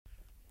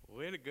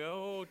Way to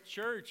go,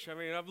 church. I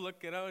mean, I'm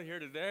looking out here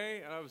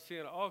today, and I'm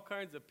seeing all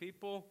kinds of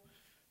people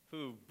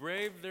who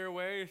braved their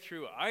way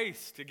through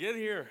ice to get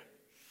here.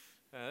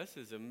 This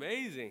is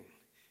amazing.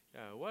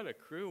 What a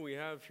crew we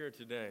have here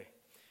today.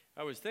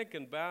 I was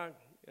thinking back,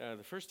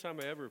 the first time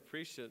I ever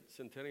preached at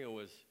Centennial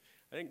was,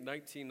 I think,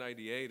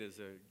 1998 as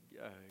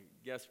a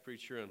guest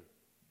preacher, and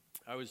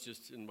I was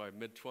just in my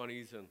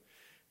mid-20s, and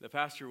the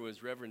pastor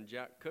was Reverend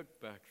Jack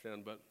Cook back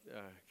then, but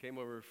came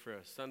over for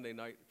a Sunday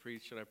night to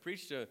preach, and I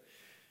preached a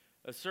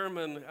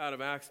sermon out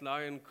of Acts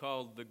 9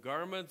 called The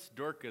Garments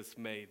Dorcas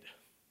Made.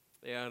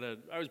 And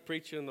I was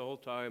preaching the whole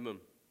time, and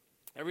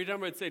every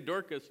time I'd say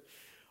Dorcas,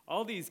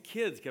 all these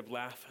kids kept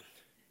laughing.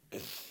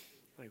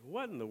 Like,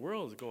 what in the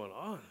world is going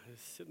on?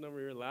 Just sitting over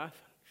here laughing.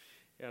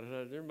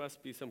 And there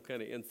must be some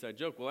kind of inside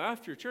joke. Well,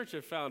 after church,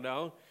 I found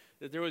out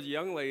that there was a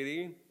young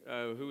lady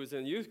who was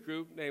in a youth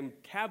group named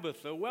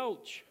Tabitha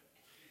Welch.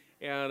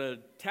 And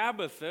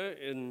Tabitha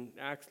in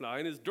Acts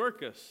 9 is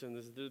Dorcas,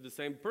 and they're the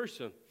same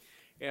person.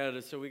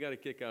 And so we got a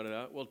kick out of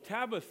that. Well,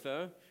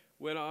 Tabitha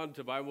went on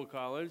to Bible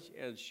college,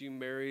 and she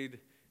married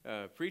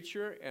a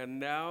preacher, and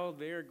now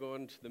they are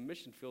going to the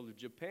mission field of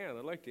Japan.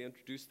 I'd like to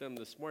introduce them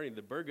this morning,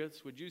 the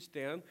Burgetts. Would you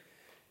stand?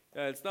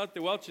 It's not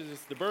the Welches,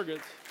 it's the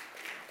Burgetts.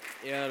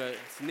 And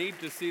it's neat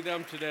to see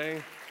them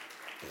today.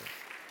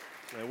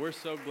 And we're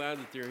so glad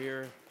that they're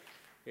here.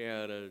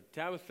 And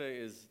Tabitha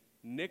is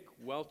Nick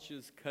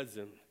Welch's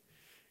cousin.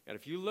 And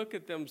if you look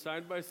at them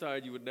side by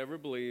side, you would never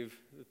believe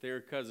that they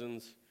are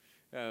cousins.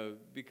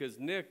 Because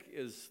Nick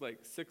is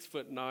like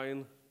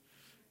 6'9",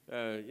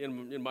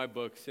 in my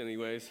books,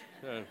 anyways.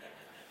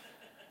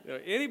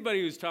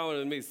 Anybody who's taller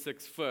than me is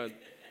 6 foot,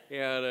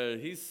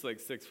 and he's like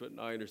 6'9"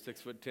 or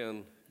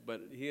 6'10".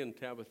 But he and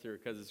Tabitha are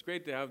cousins. It's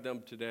great to have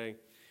them today,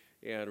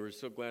 and we're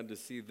so glad to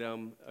see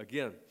them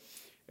again.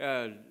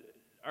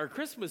 Our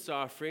Christmas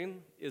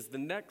offering is the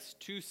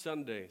next 2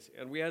 Sundays,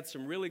 and we had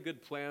some really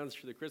good plans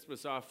for the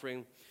Christmas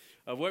offering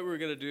of what we were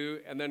going to do,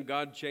 and then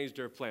God changed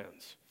our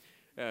plans.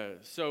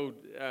 So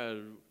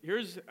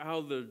here's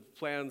how the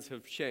plans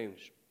have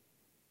changed.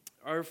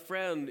 Our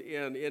friend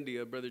in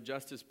India, Brother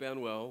Justice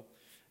Benwell,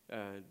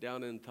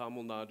 down in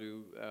Tamil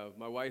Nadu,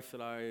 my wife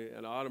and I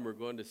and Autumn are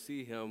going to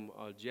see him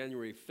on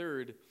January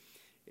 3rd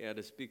and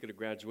to speak at a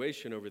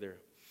graduation over there.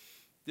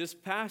 This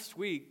past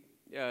week,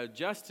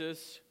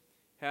 Justice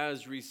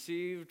has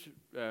received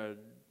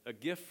a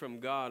gift from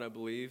God, I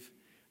believe.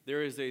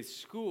 There is a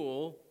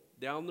school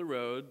down the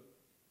road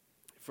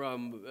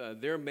from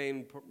their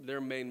main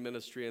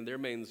ministry and their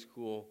main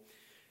school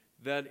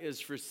that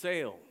is for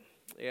sale.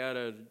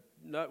 And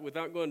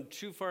without going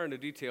too far into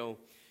detail,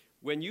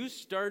 when you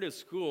start a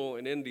school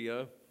in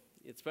India,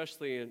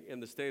 especially in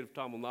the state of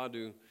Tamil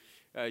Nadu,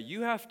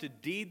 you have to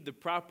deed the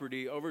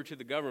property over to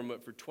the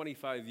government for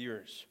 25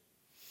 years.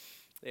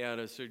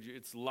 And so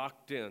it's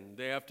locked in.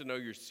 They have to know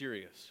you're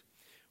serious.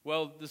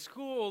 Well, the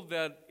school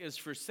that is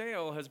for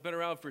sale has been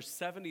around for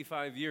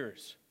 75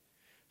 years.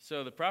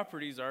 So the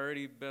property's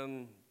already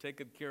been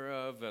taken care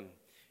of, and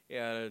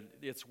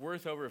it's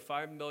worth over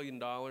 $5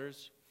 million,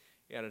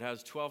 and it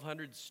has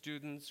 1,200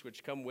 students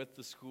which come with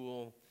the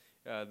school.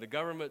 The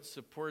government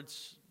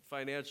supports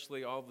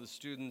financially all of the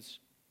students,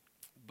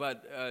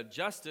 but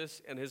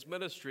Justice and his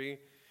ministry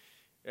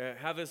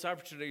have this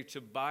opportunity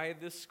to buy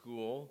this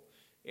school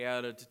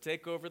and to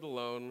take over the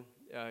loan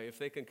if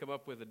they can come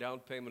up with a down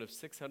payment of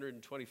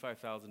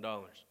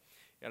 $625,000.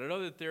 And I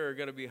know that there are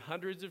going to be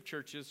hundreds of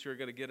churches who are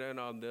going to get in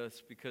on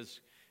this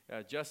because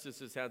Justice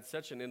has had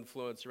such an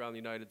influence around the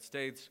United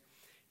States.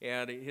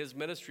 And his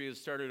ministry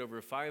has started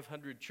over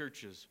 500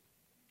 churches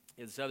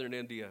in southern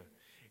India.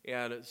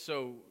 And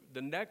so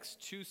the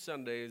next 2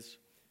 Sundays,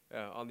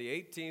 on the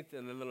 18th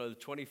and then on the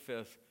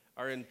 25th,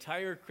 our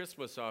entire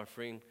Christmas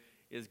offering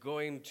is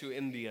going to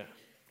India.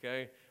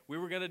 Okay? We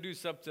were going to do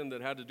something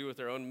that had to do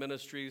with our own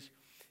ministries.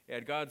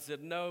 And God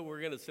said, no,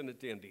 we're going to send it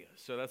to India.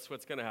 So that's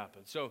what's going to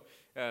happen. So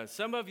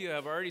some of you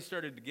have already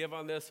started to give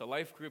on this. A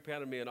life group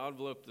handed me an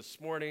envelope this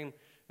morning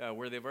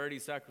where they've already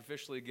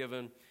sacrificially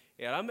given.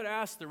 And I'm going to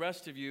ask the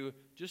rest of you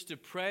just to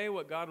pray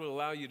what God will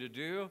allow you to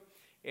do.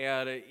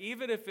 And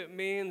even if it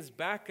means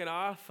backing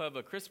off of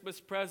a Christmas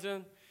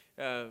present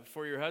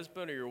for your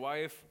husband or your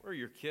wife or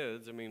your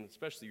kids, I mean,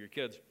 especially your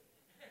kids,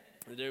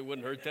 it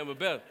wouldn't hurt them a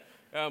bit.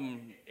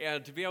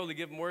 And to be able to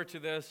give more to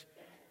this,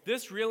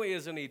 this really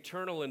is an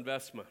eternal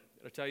investment.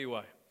 I'll tell you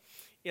why.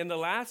 In the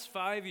last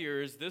 5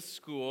 years, this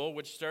school,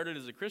 which started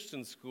as a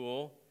Christian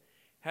school,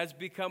 has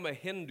become a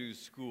Hindu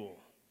school.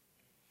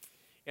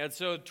 And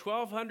so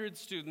 1,200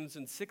 students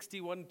and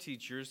 61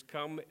 teachers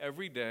come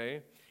every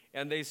day,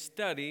 and they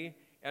study,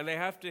 and they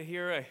have to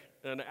hear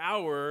an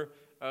hour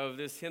of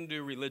this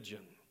Hindu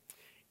religion.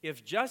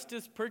 If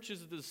Justice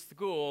purchases the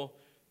school,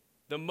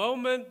 the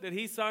moment that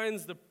he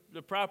signs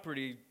the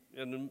property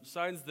and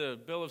signs the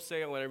bill of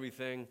sale and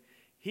everything,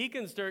 he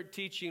can start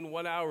teaching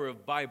 1 hour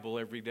of Bible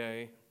every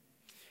day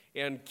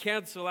and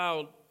cancel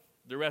out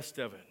the rest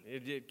of it.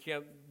 It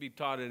can't be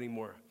taught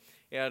anymore.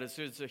 And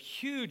it's a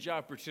huge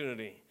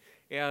opportunity.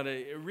 And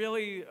it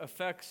really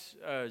affects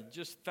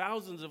just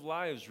thousands of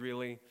lives,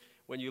 really,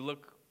 when you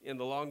look in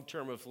the long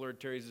term if the Lord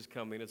tarries is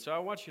coming. And so I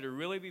want you to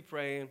really be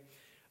praying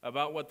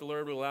about what the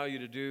Lord will allow you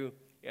to do,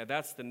 and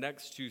that's the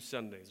next 2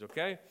 Sundays,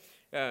 okay?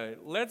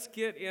 Let's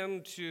get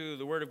into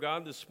the Word of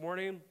God this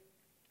morning,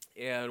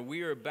 and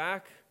we are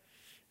back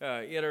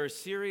in our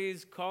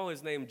series, Call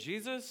His Name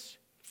Jesus,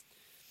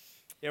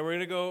 and we're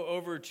going to go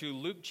over to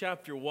Luke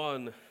chapter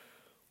 1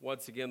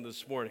 once again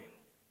this morning.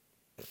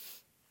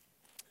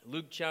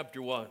 Luke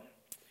chapter 1.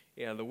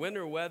 Yeah, the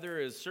winter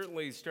weather has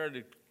certainly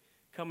started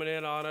coming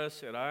in on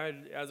us, and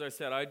as I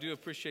said, I do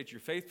appreciate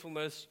your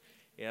faithfulness,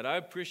 and I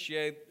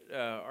appreciate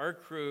our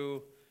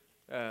crew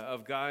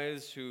of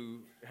guys who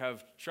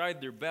have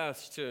tried their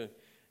best to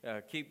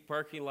keep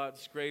parking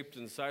lots scraped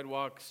and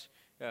sidewalks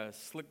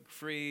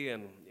slick-free,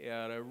 and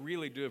I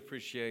really do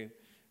appreciate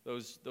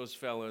those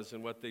fellas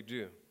and what they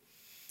do.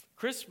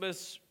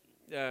 Christmas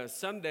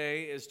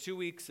Sunday is 2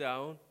 weeks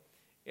out,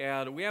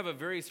 and we have a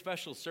very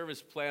special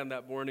service planned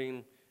that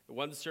morning,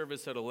 one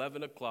service at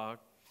 11 o'clock.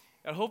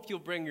 I hope you'll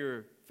bring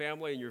your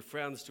family and your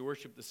friends to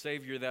worship the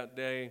Savior that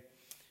day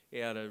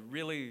and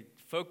really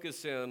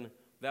focus in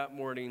that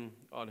morning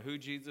on who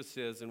Jesus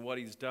is and what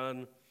He's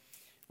done.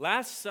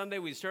 Last Sunday,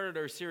 we started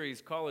our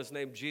series, Call His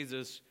Name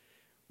Jesus,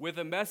 with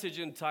a message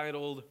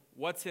entitled,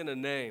 What's in a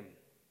Name?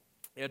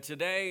 And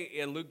today,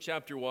 in Luke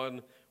chapter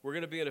 1, we're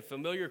going to be in a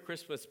familiar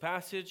Christmas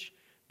passage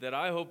that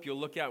I hope you'll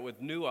look at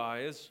with new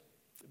eyes,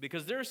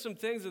 because there are some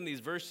things in these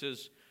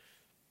verses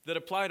that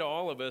apply to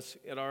all of us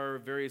in our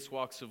various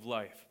walks of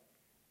life.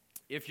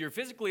 If you're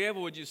physically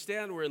able, would you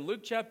stand? We're in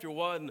Luke chapter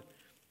 1,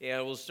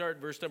 and we'll start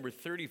verse number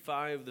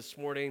 35 this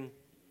morning.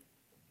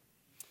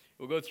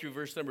 We'll go through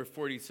verse number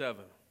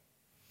 47.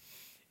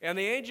 And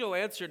the angel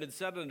answered and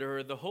said unto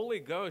her, The Holy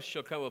Ghost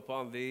shall come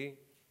upon thee,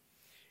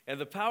 and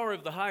the power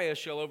of the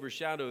highest shall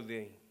overshadow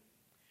thee.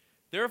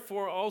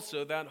 Therefore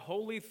also that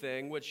holy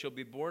thing which shall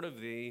be born of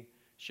thee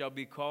shall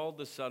be called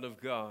the Son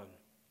of God.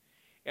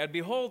 And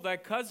behold, thy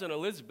cousin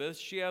Elizabeth,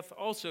 she hath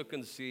also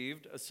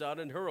conceived a son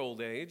in her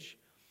old age.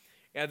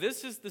 And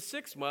this is the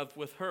 6th month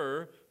with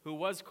her who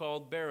was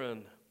called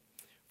barren.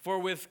 For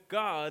with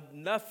God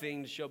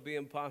nothing shall be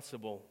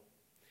impossible.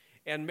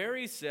 And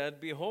Mary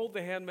said, Behold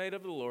the handmaid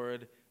of the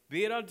Lord,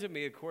 be it unto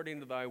me according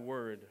to thy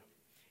word.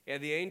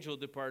 And the angel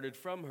departed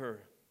from her.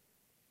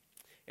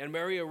 And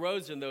Mary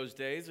arose in those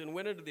days and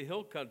went into the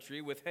hill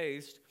country with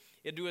haste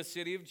into a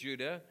city of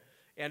Judah,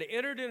 and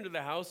entered into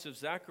the house of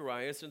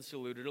Zacharias and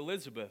saluted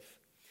Elizabeth.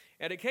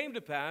 And it came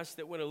to pass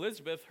that when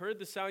Elizabeth heard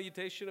the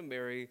salutation of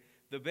Mary,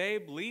 the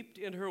babe leaped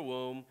in her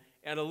womb,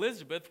 and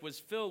Elizabeth was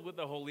filled with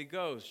the Holy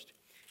Ghost.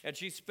 And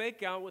she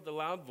spake out with a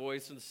loud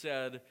voice and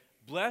said,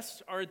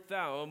 Blessed art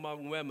thou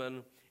among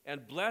women,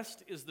 and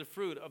blessed is the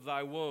fruit of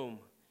thy womb.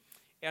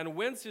 And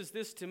whence is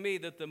this to me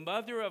that the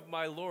mother of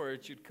my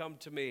Lord should come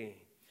to me?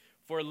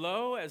 For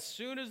lo, as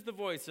soon as the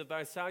voice of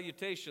thy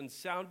salutation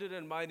sounded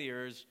in mine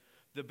ears,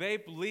 the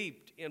babe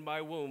leaped in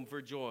my womb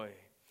for joy.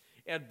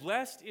 And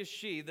blessed is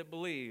she that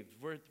believed,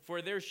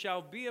 for there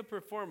shall be a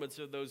performance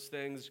of those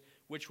things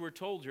which were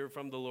told her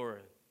from the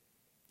Lord.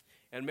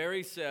 And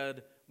Mary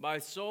said, My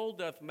soul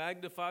doth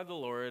magnify the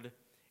Lord,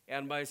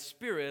 and my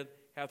spirit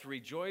hath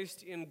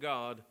rejoiced in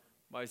God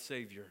my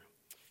Savior.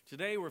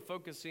 Today we're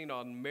focusing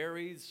on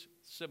Mary's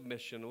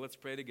submission. Let's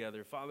pray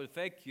together. Father,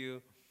 thank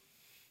you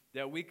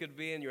that we could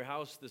be in your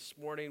house this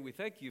morning. We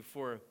thank you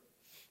for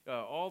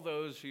all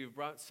those who you've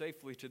brought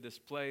safely to this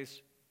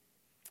place.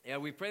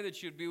 And we pray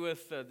that you'd be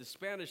with the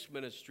Spanish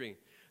ministry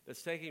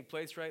that's taking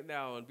place right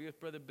now, and be with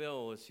Brother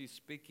Bill as he's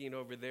speaking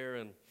over there,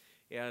 and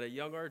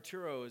young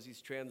Arturo as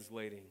he's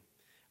translating.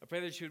 I pray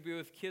that you'd be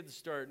with Kids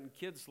Start and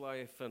Kids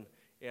Life,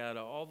 and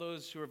all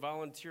those who are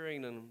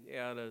volunteering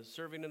and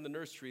serving in the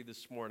nursery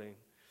this morning.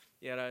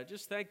 And I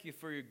just thank you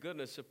for your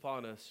goodness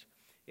upon us.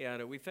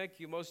 And we thank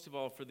you most of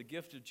all for the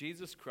gift of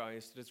Jesus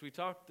Christ. And as we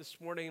talk this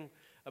morning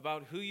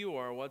about who you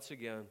are once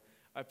again,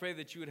 I pray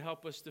that you would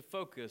help us to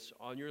focus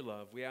on your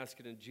love. We ask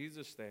it in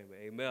Jesus' name.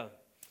 Amen.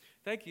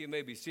 Thank you. You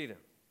may be seated.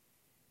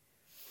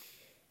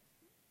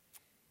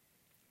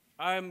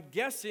 I'm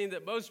guessing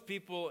that most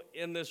people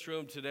in this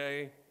room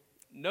today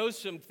know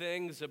some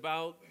things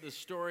about the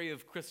story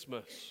of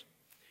Christmas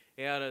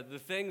and the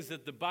things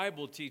that the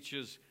Bible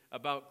teaches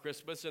about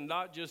Christmas, and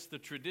not just the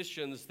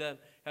traditions that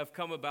have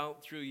come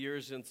about through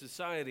years in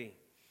society.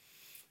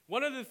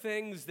 One of the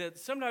things that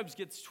sometimes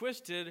gets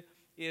twisted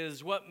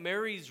is what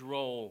Mary's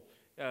role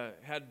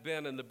had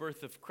been in the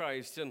birth of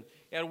Christ.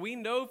 And we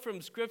know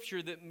from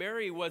Scripture that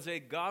Mary was a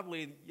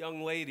godly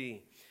young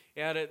lady,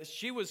 and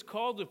she was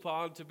called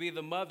upon to be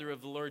the mother of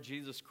the Lord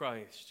Jesus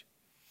Christ.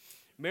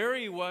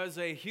 Mary was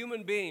a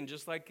human being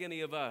just like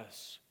any of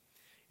us.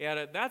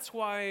 And that's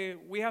why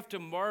we have to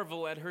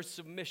marvel at her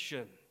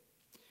submission,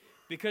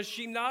 because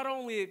she not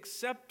only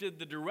accepted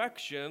the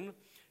direction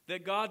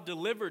that God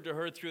delivered to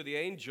her through the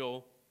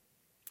angel,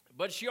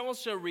 but she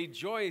also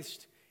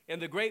rejoiced in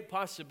the great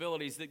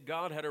possibilities that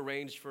God had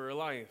arranged for her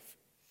life.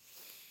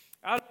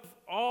 Out of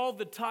all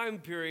the time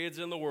periods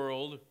in the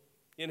world,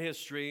 in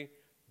history,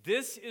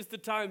 this is the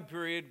time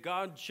period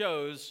God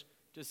chose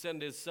to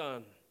send his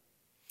son.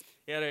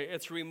 And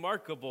it's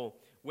remarkable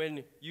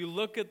when you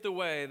look at the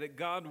way that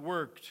God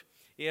worked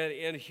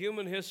in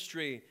human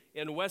history,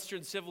 in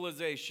Western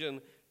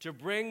civilization, to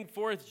bring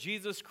forth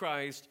Jesus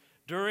Christ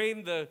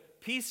during the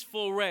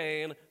peaceful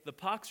reign, the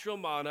Pax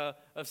Romana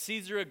of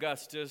Caesar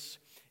Augustus.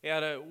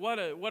 And what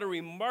a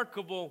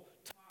remarkable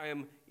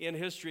time in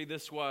history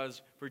this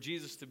was for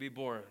Jesus to be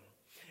born.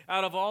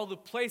 Out of all the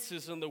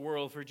places in the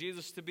world for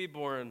Jesus to be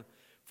born,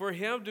 for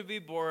him to be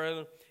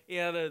born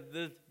in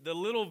the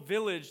little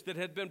village that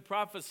had been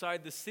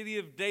prophesied, the city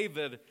of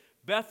David,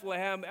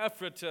 Bethlehem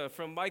Ephratah,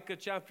 from Micah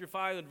chapter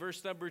 5 and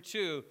verse number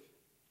 2,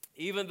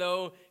 even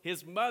though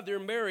his mother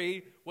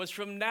Mary was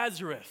from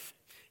Nazareth,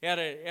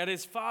 and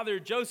his father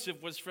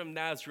Joseph was from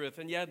Nazareth,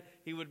 and yet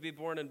he would be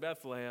born in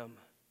Bethlehem.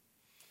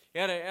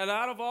 And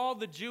out of all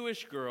the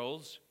Jewish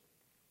girls,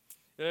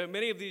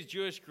 many of these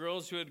Jewish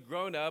girls who had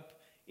grown up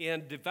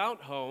in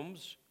devout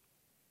homes,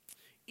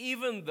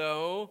 even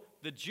though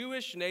the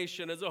Jewish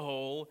nation as a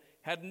whole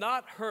had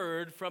not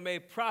heard from a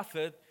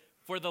prophet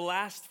for the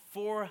last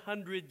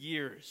 400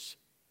 years.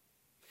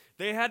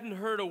 They hadn't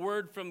heard a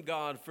word from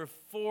God for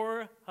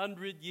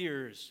 400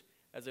 years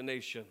as a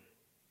nation.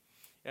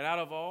 And out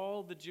of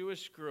all the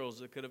Jewish girls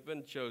that could have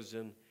been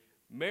chosen,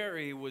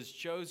 Mary was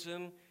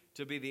chosen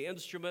to be the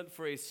instrument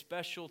for a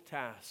special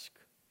task.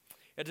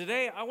 And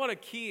today I want to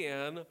key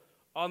in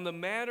on the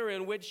manner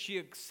in which she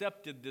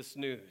accepted this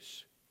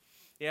news.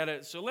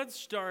 And so let's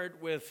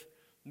start with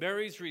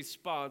Mary's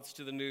response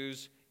to the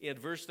news in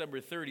verse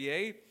number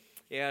 38.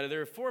 And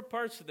there are 4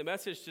 parts to the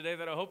message today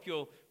that I hope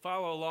you'll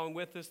follow along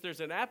with us.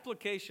 There's an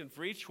application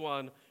for each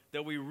one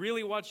that we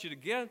really want you to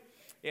get.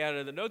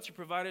 And the notes are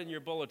provided in your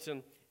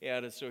bulletin.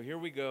 And so here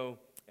we go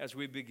as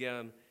we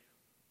begin.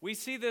 We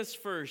see this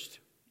first.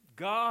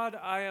 God,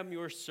 I am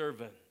your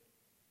servant.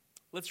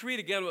 Let's read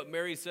again what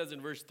Mary says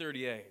in verse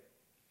 38.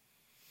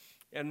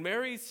 And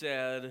Mary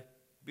said,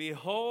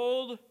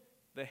 "Behold,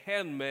 the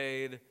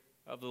handmaid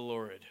of the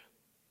Lord."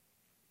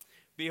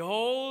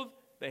 Behold,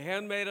 the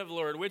handmaid of the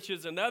Lord, which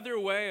is another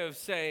way of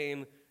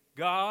saying,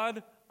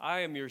 God,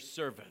 I am your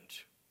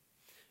servant.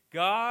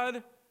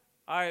 God,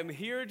 I am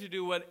here to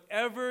do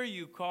whatever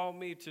you call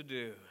me to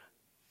do.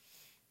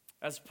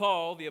 As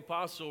Paul, the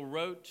apostle,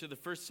 wrote to the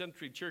first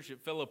century church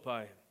at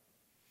Philippi,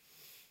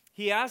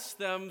 he asked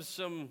them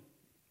some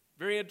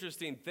very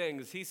interesting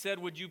things. He said,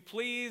 would you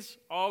please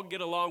all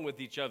get along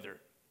with each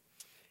other?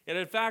 And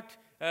in fact,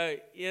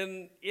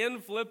 in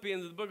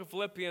Philippians, the book of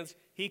Philippians,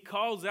 he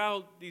calls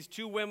out these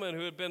 2 women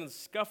who had been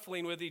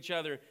scuffling with each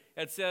other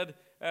and said,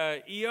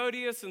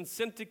 Eodias and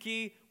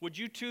Syntyche, would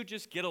you 2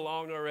 just get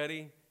along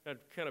already? I'm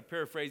kind of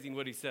paraphrasing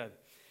what he said.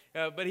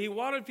 But he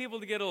wanted people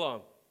to get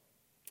along.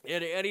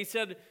 And he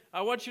said,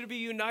 I want you to be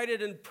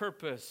united in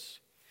purpose.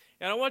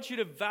 And I want you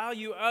to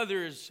value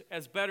others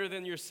as better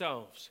than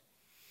yourselves.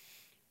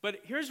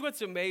 But here's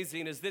what's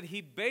amazing is that he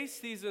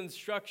based these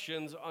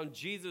instructions on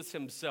Jesus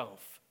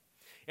himself.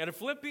 And in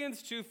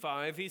Philippians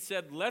 2:5, he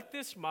said, let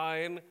this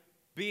mind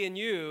be in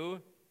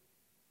you,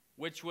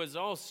 which was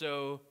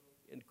also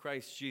in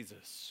Christ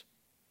Jesus.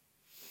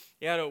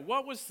 And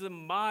what was the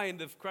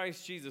mind of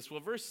Christ Jesus? Well,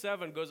 verse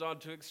 7 goes on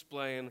to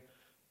explain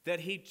that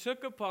he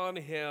took upon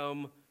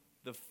him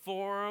the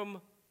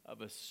form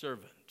of a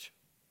servant.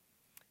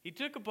 He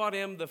took upon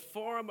him the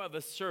form of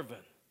a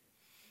servant,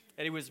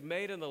 and he was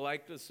made in the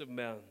likeness of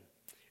men.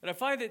 And I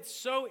find it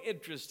so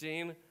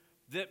interesting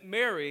that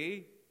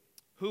Mary,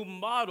 who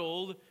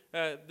modeled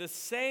the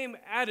same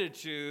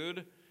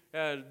attitude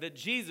that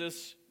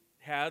Jesus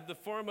had, the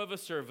form of a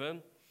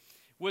servant,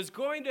 was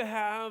going to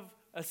have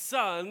a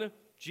son,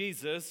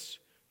 Jesus,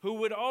 who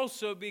would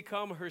also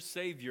become her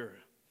Savior.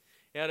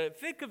 And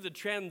think of the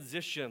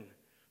transition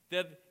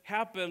that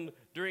happened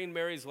during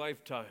Mary's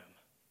lifetime.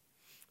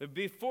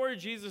 Before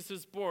Jesus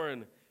is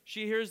born,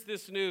 she hears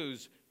this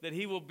news that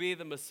he will be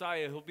the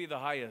Messiah, he'll be the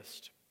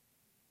highest.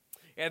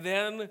 And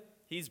then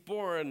he's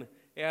born,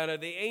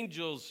 and the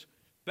angels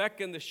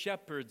beckon the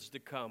shepherds to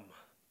come.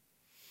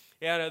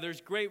 And there's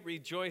great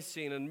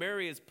rejoicing, and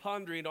Mary is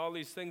pondering all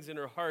these things in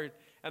her heart.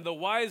 And the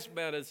wise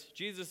men, as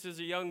Jesus is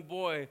a young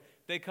boy,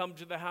 they come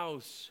to the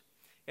house,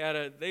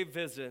 and they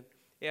visit.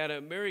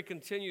 And Mary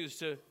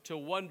continues to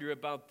wonder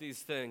about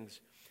these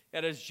things.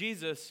 And as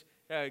Jesus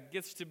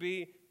gets to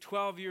be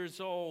 12 years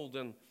old,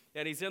 and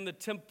he's in the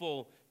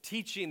temple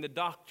teaching the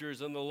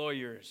doctors and the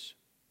lawyers,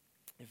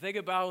 you think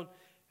about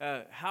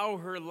how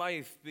her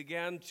life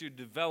began to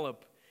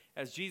develop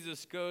as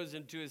Jesus goes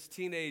into his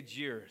teenage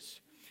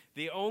years.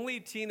 The only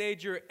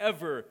teenager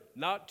ever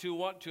not to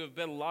want to have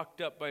been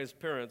locked up by his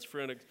parents for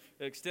an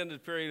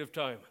extended period of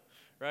time,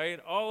 right?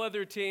 All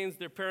other teens,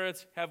 their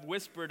parents have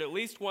whispered at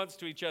least once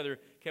to each other,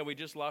 can we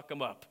just lock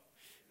them up,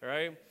 all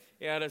right?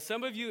 And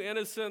some of you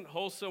innocent,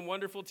 wholesome,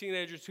 wonderful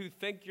teenagers who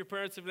think your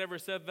parents have never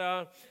said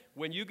that,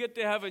 when you get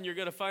to heaven, you're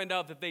going to find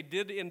out that they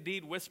did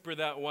indeed whisper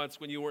that once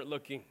when you weren't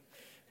looking.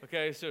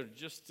 Okay, so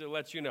just to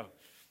let you know,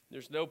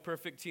 there's no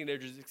perfect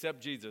teenagers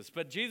except Jesus.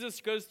 But Jesus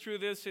goes through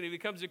this, and he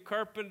becomes a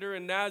carpenter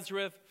in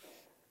Nazareth.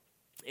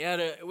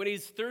 And when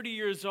he's 30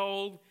 years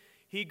old,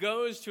 he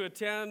goes to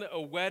attend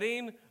a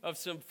wedding of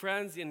some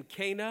friends in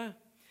Cana.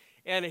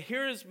 And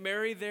here's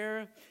Mary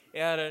there,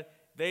 and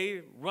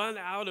they run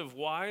out of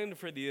wine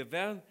for the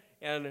event,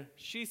 and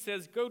she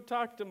says, go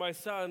talk to my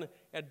son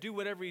and do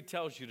whatever he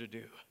tells you to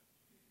do.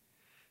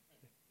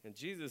 And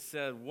Jesus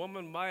said,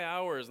 woman, my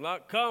hour is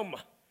not come.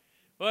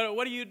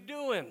 What are you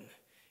doing?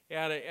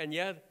 And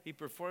yet he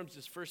performs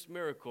his first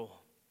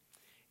miracle.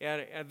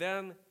 And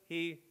then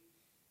he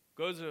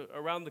goes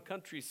around the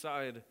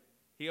countryside.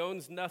 He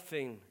owns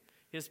nothing.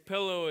 His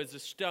pillow is a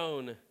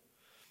stone.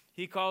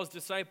 He calls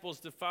disciples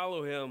to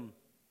follow him.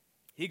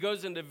 He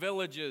goes into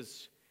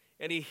villages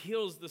and he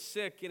heals the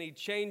sick and he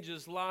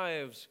changes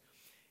lives.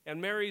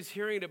 And Mary's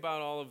hearing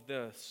about all of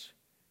this.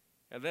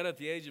 And then at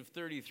the age of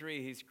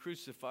 33, he's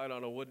crucified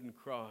on a wooden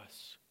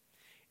cross.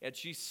 And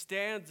she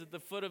stands at the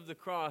foot of the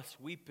cross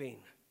weeping.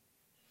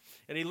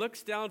 And he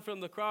looks down from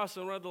the cross,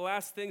 and one of the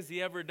last things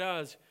he ever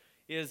does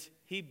is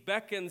he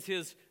beckons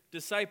his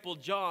disciple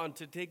John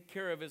to take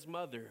care of his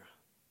mother.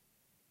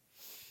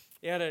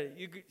 And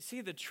you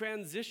see the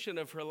transition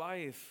of her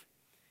life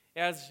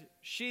as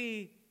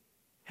she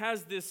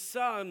has this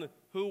son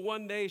who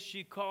one day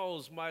she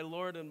calls my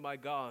Lord and my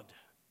God.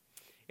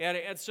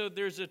 And so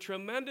there's a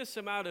tremendous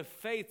amount of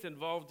faith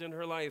involved in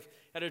her life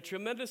and a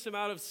tremendous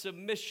amount of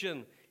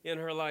submission in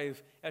her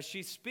life as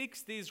she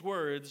speaks these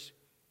words,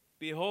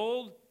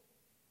 behold,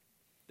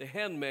 the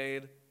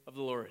handmaid of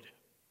the Lord.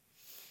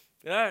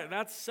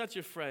 That's such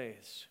a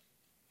phrase.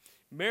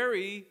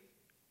 Mary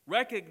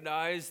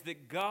recognized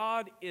that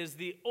God is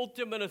the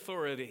ultimate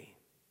authority,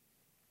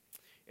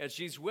 and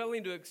she's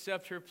willing to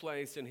accept her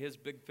place in his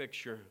big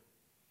picture.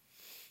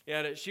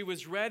 And she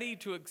was ready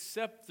to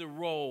accept the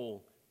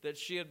role that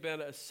she had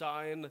been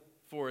assigned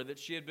for, that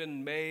she had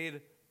been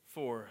made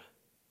for.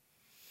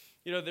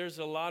 You know, there's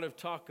a lot of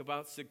talk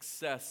about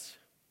success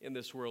in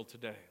this world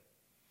today.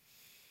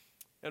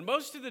 And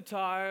most of the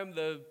time,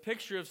 the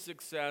picture of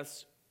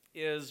success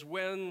is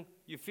when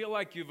you feel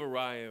like you've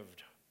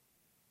arrived,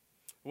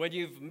 when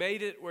you've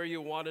made it where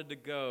you wanted to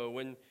go,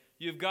 when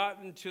you've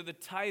gotten to the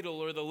title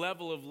or the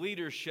level of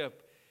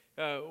leadership,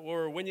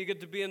 or when you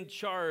get to be in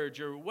charge,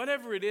 or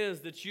whatever it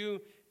is that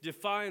you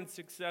define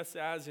success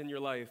as in your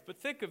life. But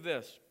think of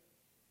this.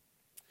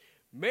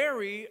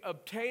 Mary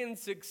obtained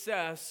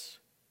success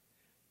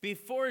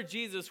before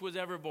Jesus was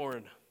ever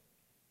born.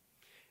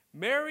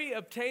 Mary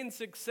obtained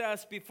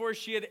success before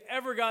she had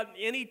ever gotten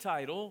any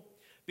title,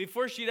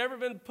 before she'd ever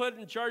been put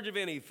in charge of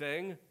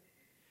anything.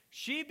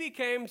 She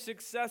became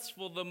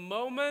successful the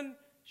moment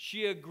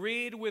she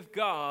agreed with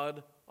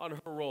God on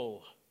her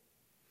role.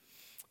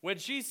 When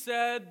she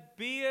said,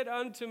 be it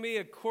unto me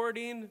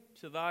according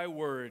to thy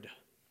word.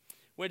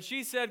 When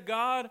she said,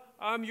 God,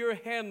 I'm your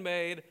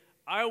handmaid,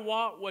 I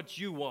want what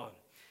you want.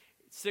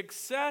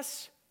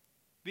 Success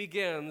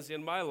begins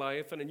in my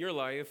life and in your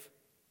life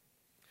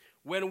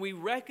when we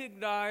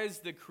recognize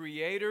the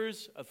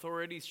Creator's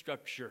authority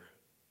structure.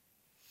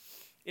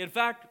 In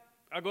fact,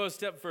 I'll go a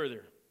step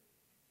further.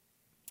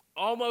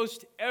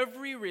 Almost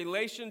every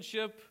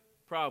relationship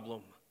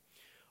problem,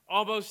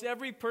 almost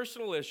every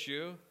personal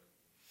issue,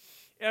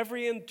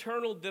 every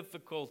internal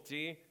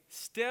difficulty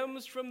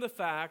stems from the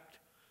fact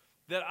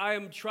that I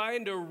am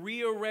trying to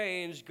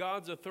rearrange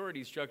God's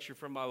authority structure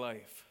for my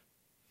life.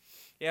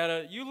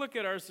 And you look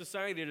at our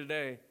society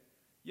today,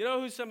 you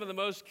know who some of the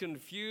most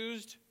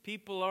confused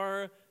people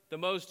are, the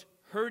most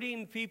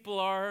hurting people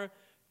are?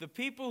 The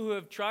people who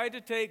have tried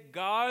to take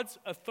God's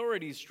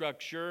authority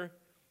structure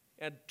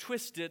and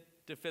twist it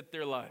to fit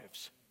their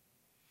lives.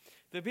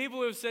 The people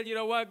who have said, you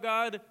know what,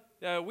 God,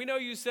 we know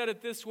you said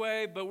it this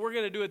way, but we're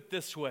going to do it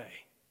this way.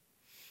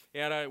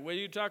 And when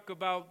you talk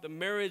about the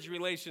marriage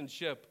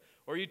relationship,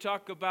 or you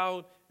talk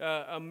about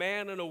a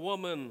man and a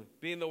woman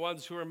being the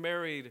ones who are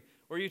married,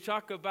 or you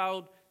talk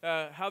about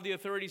how the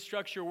authority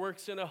structure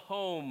works in a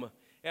home,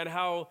 and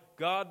how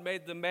God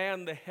made the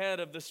man the head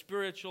of the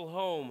spiritual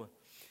home,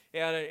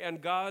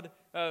 and God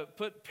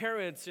put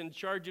parents in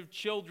charge of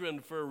children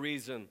for a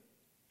reason.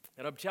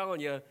 And I'm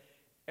telling you,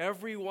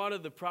 every one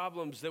of the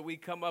problems that we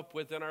come up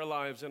with in our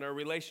lives and our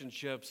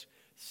relationships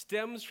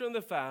stems from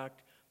the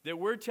fact that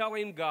we're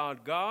telling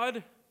God,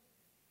 God,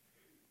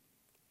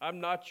 I'm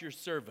not your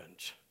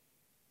servant.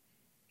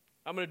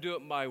 I'm going to do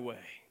it my way.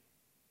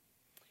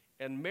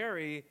 And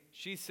Mary,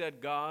 she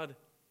said, God,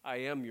 I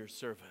am your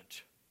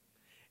servant.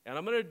 And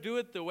I'm going to do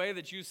it the way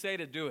that you say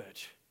to do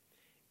it,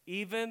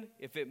 even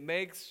if it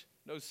makes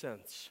no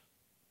sense.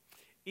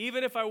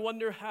 Even if I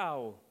wonder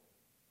how.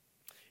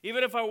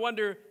 Even if I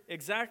wonder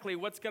exactly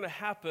what's going to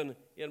happen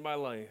in my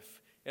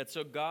life. And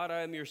so, God,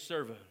 I am your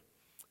servant.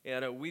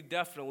 And we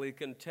definitely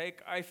can take,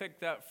 I think,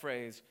 that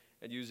phrase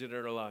and use it in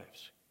our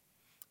lives.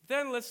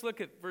 Then let's look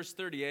at verse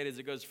 38 as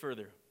it goes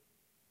further.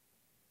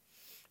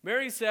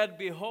 Mary said,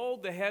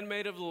 behold, the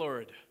handmaid of the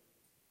Lord.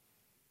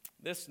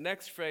 This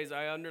next phrase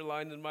I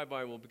underlined in my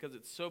Bible because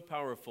it's so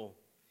powerful.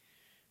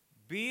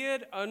 Be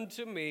it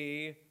unto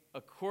me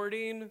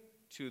according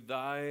to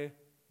thy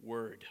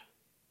word.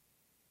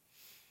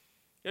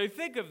 Now, you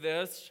think of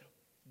this,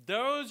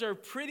 those are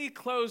pretty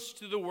close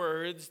to the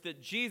words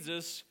that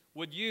Jesus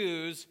would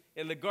use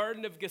in the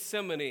Garden of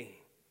Gethsemane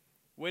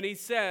when he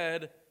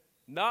said,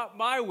 not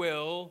my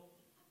will,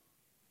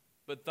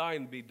 but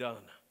thine be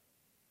done.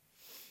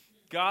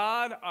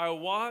 God, I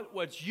want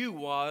what you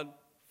want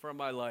for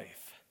my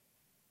life.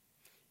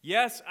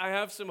 Yes, I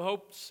have some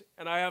hopes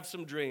and I have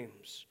some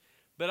dreams,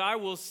 but I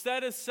will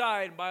set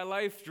aside my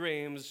life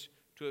dreams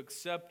to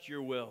accept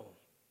your will.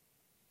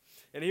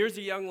 And here's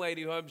a young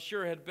lady who I'm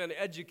sure had been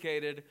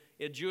educated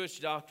in Jewish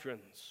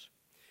doctrines.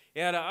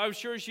 And I'm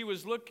sure she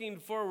was looking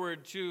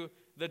forward to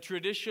the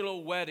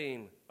traditional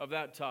wedding of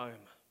that time.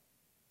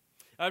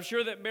 I'm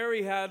sure that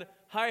Mary had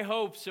high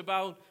hopes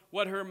about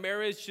what her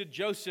marriage to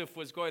Joseph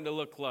was going to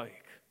look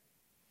like.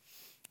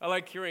 I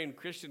like hearing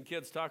Christian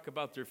kids talk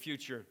about their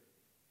future.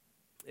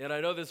 And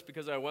I know this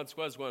because I once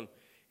was one.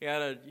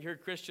 And you hear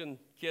Christian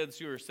kids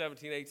who are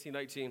 17, 18,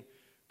 19,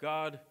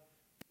 God,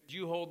 could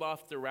you hold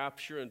off the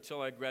rapture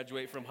until I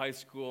graduate from high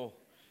school?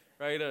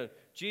 Right?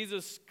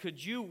 Jesus,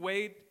 could you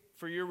wait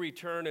for your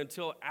return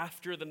until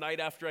after the night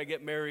after I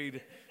get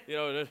married? You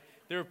know,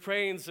 they're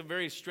praying some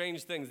very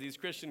strange things, these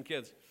Christian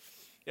kids.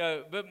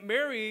 But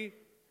Mary,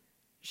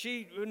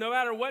 no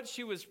matter what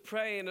she was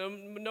praying,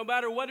 no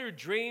matter what her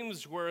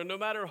dreams were, no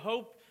matter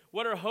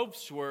what her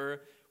hopes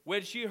were,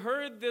 when she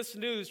heard this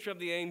news from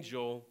the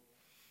angel,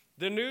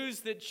 the news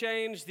that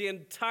changed the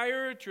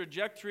entire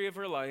trajectory of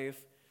her life,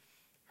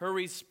 her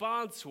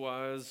response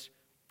was,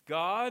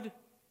 God,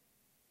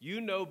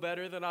 you know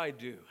better than I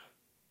do.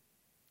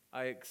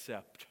 I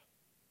accept.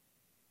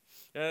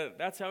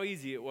 That's how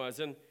easy it was.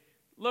 And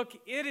look,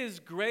 it is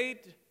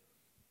great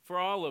for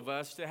all of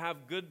us to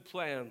have good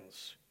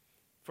plans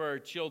for our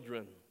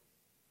children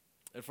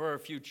and for our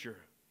future.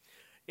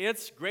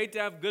 It's great to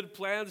have good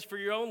plans for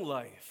your own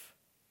life.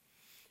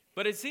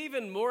 But it's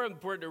even more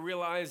important to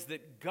realize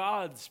that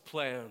God's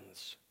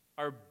plans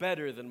are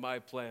better than my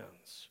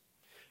plans.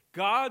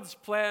 God's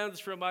plans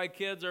for my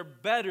kids are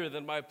better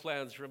than my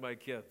plans for my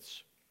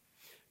kids.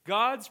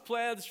 God's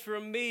plans for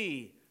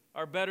me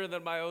are better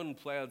than my own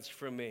plans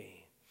for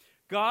me.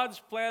 God's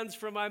plans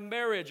for my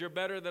marriage are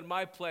better than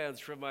my plans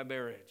for my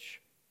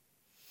marriage.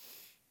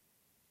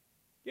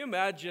 Can you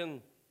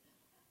imagine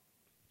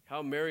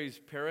how Mary's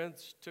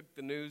parents took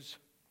the news?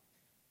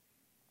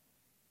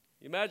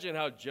 You imagine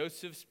how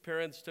Joseph's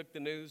parents took the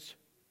news?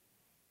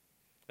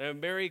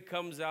 And Mary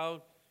comes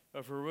out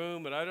of her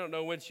room, and I don't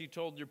know when she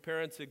told your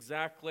parents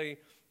exactly,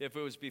 if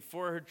it was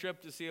before her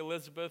trip to see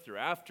Elizabeth or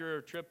after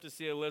her trip to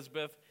see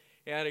Elizabeth.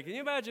 And can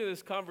you imagine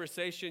this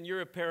conversation?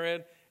 You're a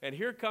parent, and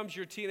here comes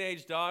your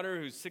teenage daughter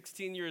who's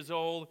 16 years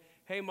old.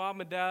 Hey, Mom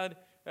and Dad,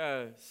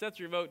 set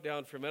the remote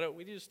down for a minute.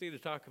 We just need to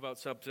talk about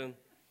something.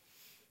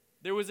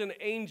 There was an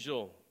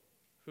angel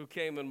who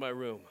came in my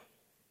room.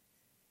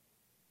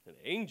 An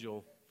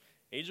angel?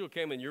 Angel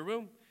came in your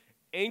room?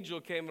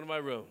 Angel came in my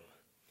room.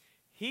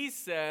 He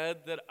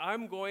said that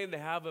I'm going to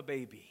have a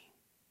baby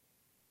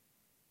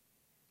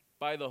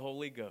by the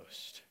Holy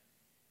Ghost.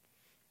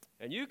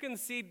 And you can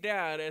see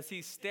Dad as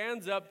he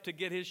stands up to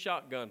get his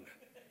shotgun.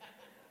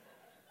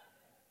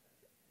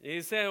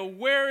 He's saying,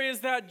 where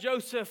is that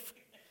Joseph?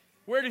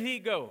 Where did he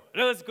go?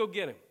 Now let's go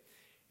get him.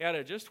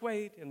 And just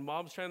wait. And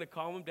Mom's trying to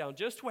calm him down.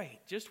 Just wait.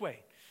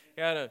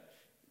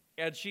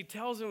 And she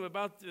tells him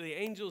about the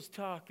angel's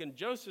talk. And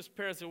Joseph's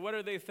parents said, what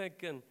are they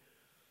thinking?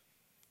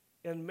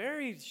 And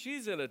Mary,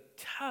 she's in a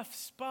tough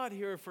spot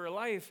here for her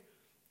life.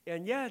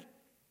 And yet,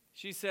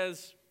 she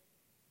says,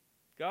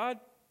 God,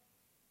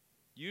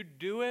 you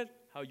do it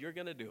how you're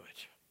going to do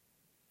it.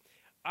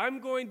 I'm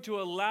going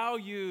to allow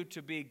you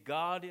to be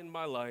God in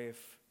my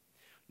life,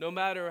 no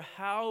matter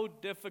how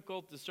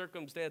difficult the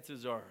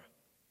circumstances are.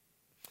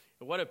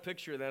 And what a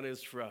picture that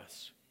is for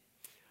us.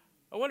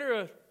 I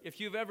wonder if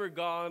you've ever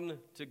gone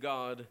to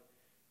God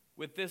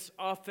with this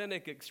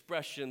authentic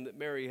expression that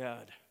Mary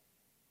had.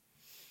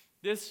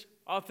 This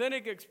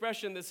authentic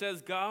expression that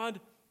says, God,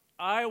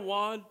 I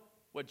want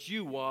what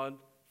you want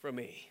from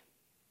me.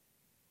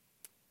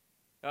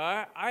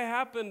 I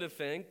happen to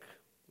think,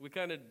 we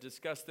kind of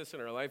discussed this in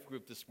our life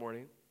group this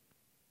morning,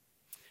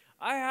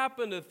 I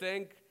happen to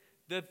think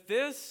that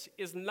this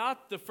is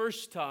not the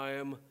first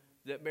time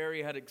that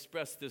Mary had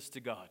expressed this to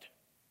God.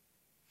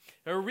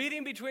 Now,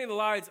 reading between the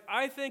lines,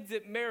 I think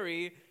that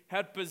Mary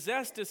had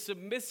possessed a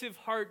submissive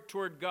heart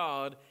toward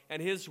God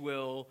and His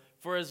will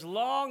for as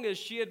long as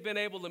she had been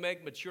able to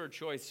make mature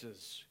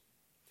choices.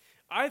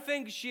 I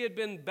think she had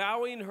been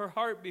bowing her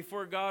heart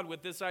before God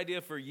with this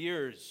idea for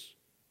years.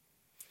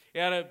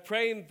 And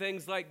praying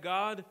things like,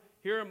 God,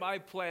 here are my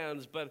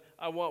plans, but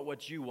I want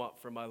what you want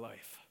for my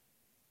life.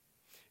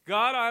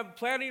 God, I'm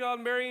planning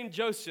on marrying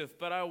Joseph,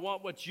 but I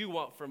want what you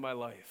want for my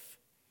life.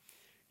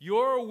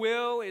 Your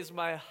will is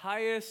my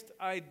highest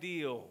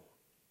ideal.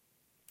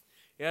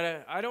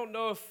 And I don't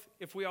know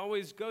if we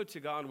always go to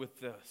God with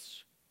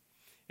this.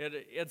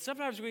 And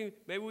sometimes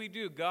maybe we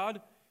do.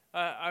 God,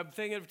 I'm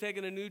thinking of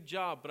taking a new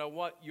job, but I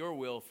want your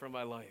will for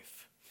my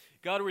life.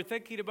 God, we're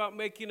thinking about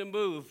making a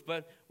move,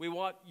 but we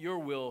want your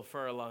will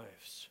for our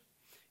lives.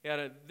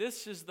 And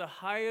this is the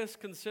highest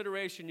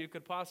consideration you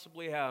could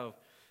possibly have,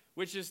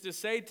 which is to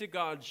say to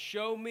God,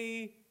 show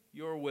me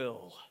your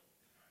will.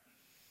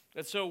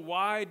 And so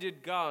why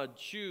did God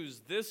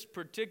choose this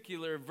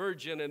particular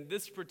virgin in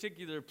this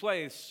particular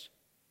place?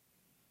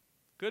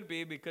 Could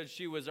be because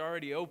she was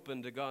already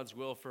open to God's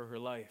will for her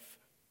life.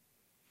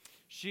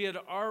 She had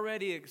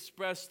already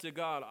expressed to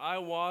God, I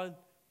want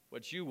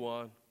what you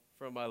want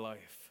from my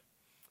life.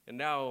 And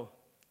now,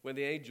 when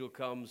the angel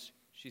comes,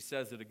 she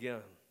says it again.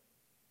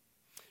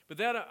 But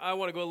then I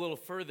want to go a little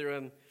further,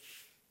 and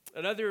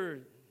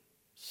another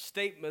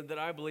statement that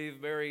I believe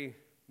Mary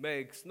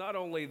makes, not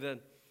only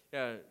that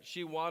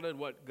she wanted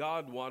what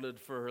God wanted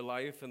for her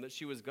life and that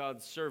she was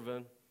God's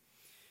servant,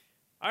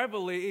 I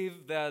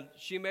believe that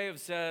she may have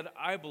said,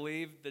 I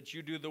believe that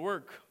you do the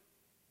work.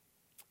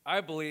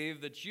 I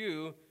believe that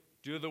you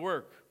do the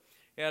work.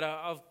 And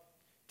I'll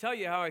tell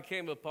you how I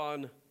came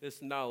upon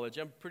this knowledge.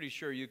 I'm pretty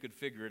sure you could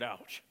figure it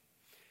out.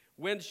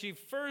 When she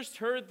first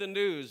heard the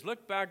news,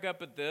 look back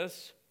up at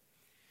this.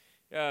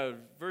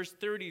 Verse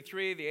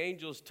 33, the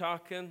angel's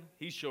talking.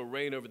 He shall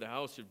reign over the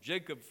house of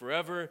Jacob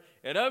forever,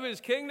 and of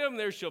his kingdom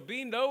there shall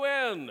be no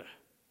end.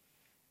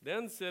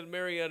 Then said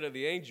Mary unto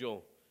the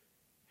angel,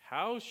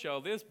 how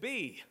shall this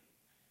be?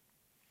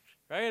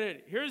 Right? And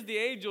here's the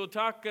angel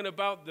talking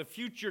about the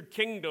future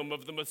kingdom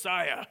of the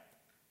Messiah.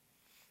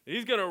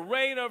 He's going to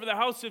reign over the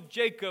house of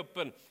Jacob,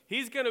 and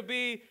he's going to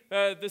be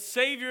the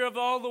Savior of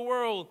all the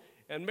world.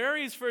 And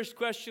Mary's first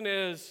question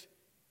is,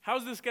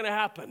 how's this going to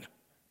happen?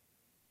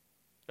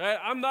 Right?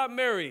 I'm not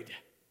married.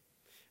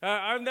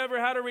 I've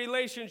never had a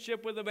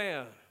relationship with a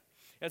man.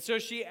 And so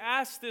she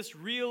asked this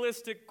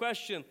realistic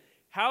question,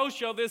 how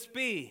shall this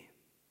be?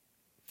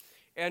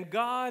 And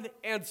God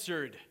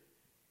answered,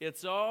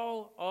 it's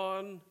all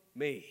on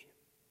me.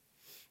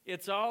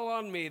 It's all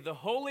on me. The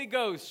Holy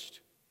Ghost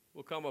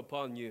will come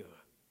upon you.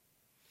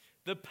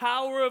 The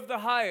power of the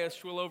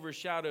highest will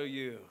overshadow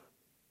you.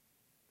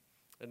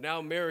 And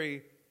now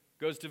Mary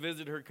goes to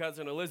visit her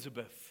cousin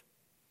Elizabeth.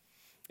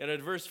 And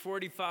at verse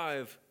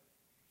 45,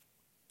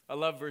 I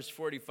love verse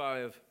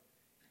 45.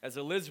 As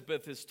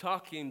Elizabeth is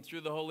talking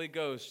through the Holy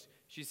Ghost,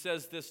 she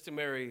says this to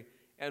Mary,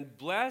 and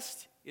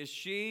blessed is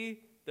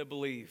she that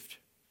believed.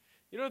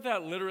 You know what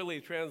that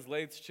literally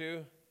translates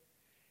to?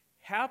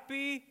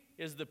 Happy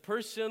is the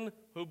person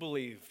who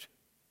believed.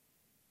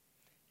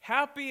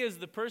 Happy is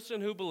the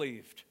person who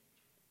believed.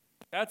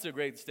 That's a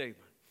great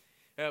statement.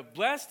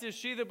 Blessed is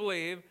she that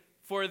believed,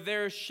 for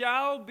there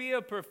shall be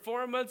a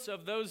performance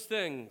of those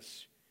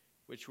things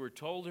which were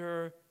told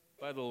her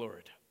by the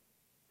Lord.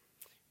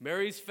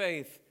 Mary's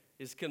faith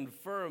is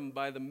confirmed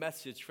by the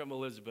message from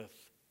Elizabeth.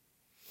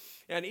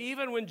 And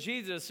even when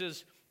Jesus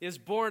is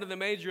born in the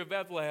manger of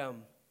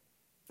Bethlehem,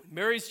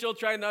 Mary's still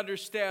trying to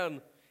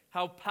understand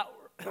how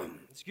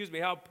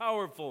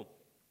powerful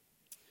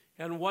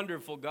and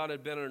wonderful God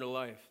had been in her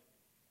life.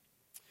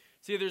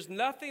 See, there's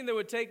nothing that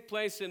would take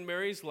place in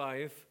Mary's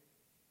life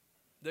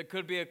that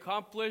could be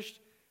accomplished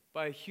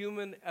by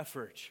human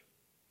effort.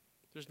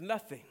 There's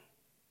nothing.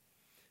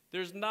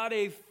 There's not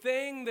a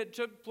thing that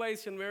took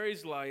place in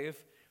Mary's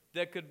life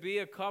that could be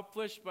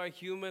accomplished by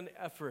human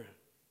effort.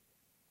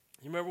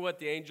 You remember what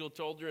the angel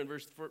told her in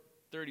verse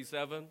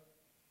 37?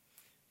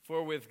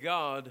 For with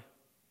God,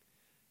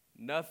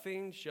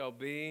 nothing shall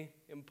be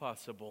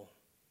impossible.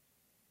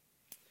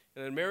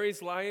 And in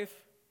Mary's life,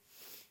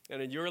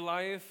 and in your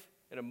life,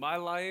 and in my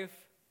life,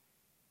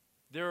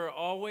 there are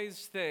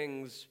always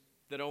things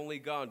that only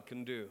God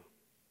can do.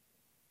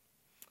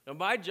 Now,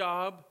 my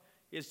job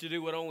is to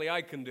do what only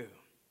I can do.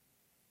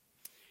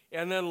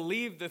 And then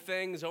leave the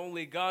things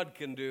only God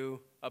can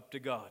do up to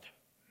God.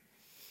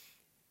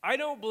 I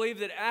don't believe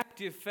that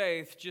active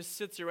faith just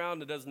sits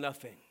around and does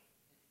nothing.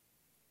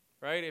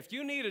 Right? If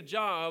you need a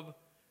job,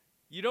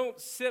 you don't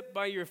sit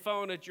by your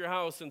phone at your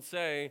house and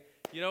say,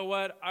 you know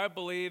what, I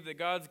believe that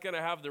God's going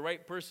to have the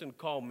right person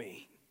call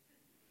me.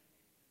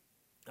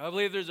 I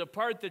believe there's a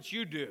part that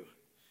you do.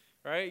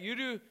 Right?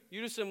 You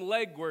do some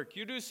legwork.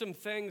 You do some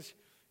things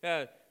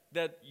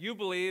that you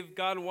believe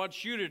God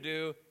wants you to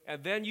do,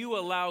 and then you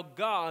allow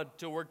God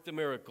to work the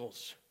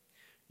miracles.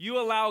 You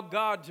allow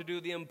God to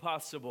do the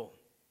impossible.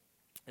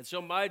 And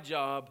so my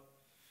job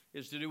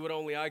is to do what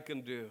only I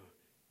can do.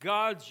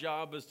 God's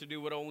job is to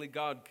do what only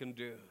God can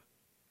do.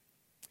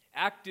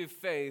 Active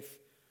faith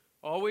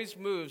always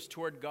moves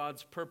toward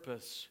God's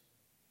purpose.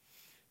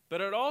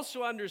 But it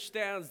also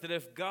understands that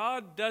if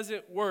God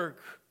doesn't work,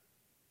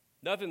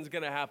 nothing's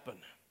going to happen.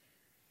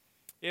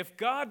 If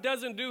God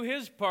doesn't do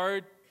his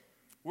part,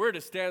 we're at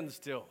a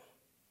standstill.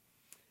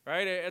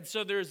 Right? And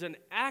so there's an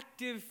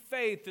active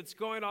faith that's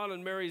going on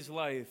in Mary's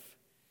life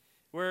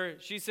where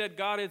she said,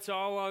 God, it's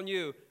all on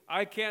you.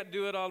 I can't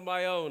do it on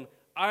my own.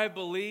 I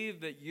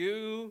believe that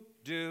you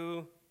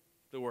do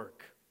the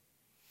work.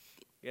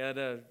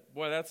 And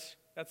boy, that's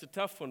a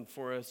tough one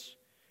for us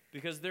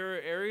because there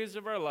are areas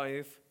of our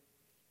life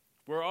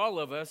where all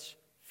of us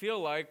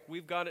feel like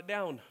we've got it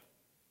down.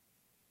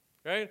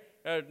 Right?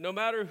 No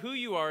matter who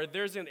you are,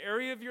 there's an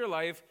area of your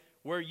life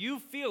where you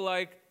feel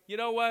like, you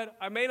know what,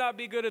 I may not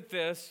be good at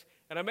this,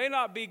 and I may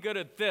not be good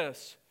at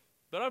this,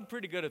 but I'm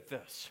pretty good at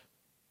this.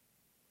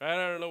 Right?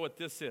 I don't know what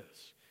this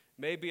is.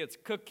 Maybe it's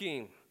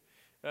cooking.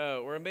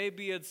 Or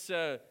maybe it's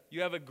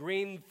you have a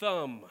green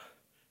thumb,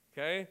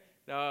 okay?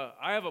 Now,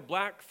 I have a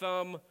black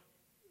thumb.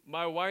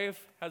 My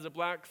wife has a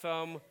black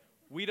thumb.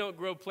 We don't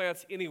grow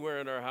plants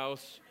anywhere in our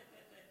house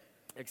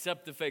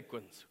except the fake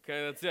ones,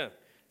 okay? That's it.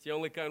 It's the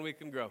only kind we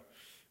can grow.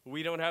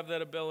 We don't have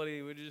that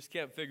ability. We just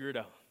can't figure it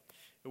out.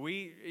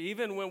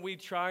 Even when we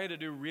try to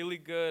do really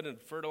good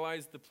and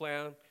fertilize the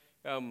plant,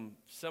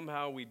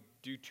 somehow we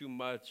do too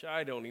much.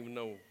 I don't even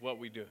know what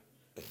we do.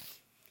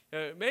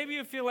 Maybe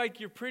you feel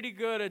like you're pretty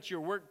good at your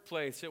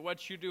workplace, at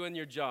what you do in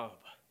your job.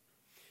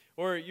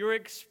 Or your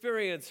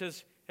experience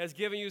has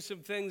given you some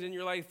things in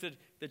your life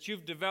that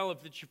you've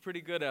developed that you're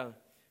pretty good at.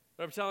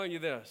 But I'm telling you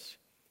this,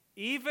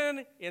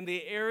 even in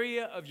the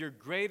area of your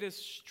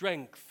greatest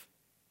strength,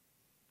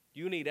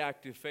 you need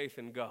active faith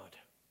in God.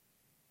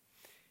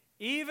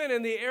 Even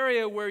in the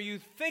area where you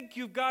think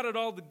you've got it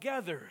all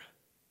together,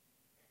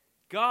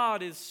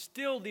 God is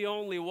still the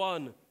only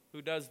one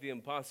who does the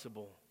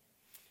impossible.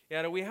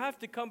 And we have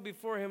to come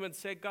before Him and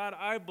say, God,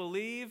 I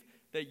believe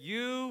that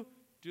you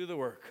do the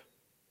work.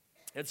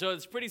 And so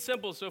it's pretty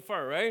simple so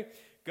far, right?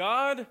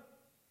 God,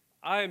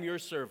 I am your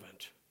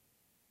servant.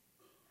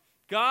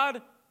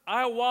 God,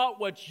 I want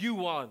what you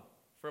want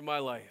for my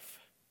life.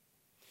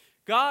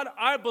 God,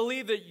 I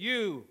believe that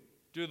you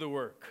do the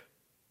work.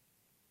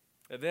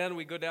 And then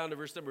we go down to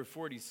verse number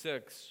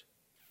 46.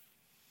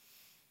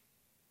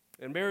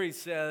 And Mary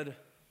said,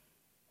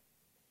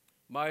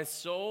 my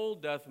soul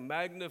doth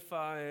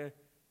magnify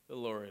the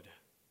Lord,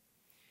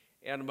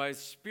 and my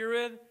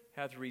spirit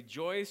hath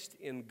rejoiced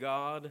in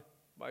God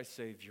my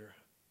Savior.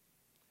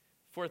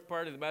 Fourth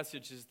part of the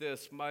message is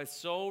this: my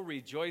soul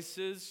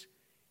rejoices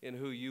in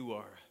who you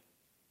are.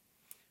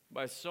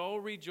 My soul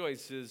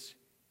rejoices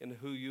in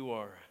who you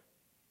are.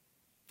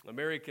 And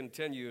Mary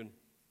continued.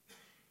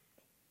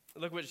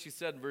 Look what she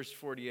said in verse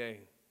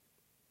 48.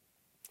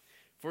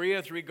 For he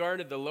hath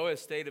regarded the low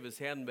estate of his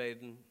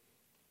handmaiden.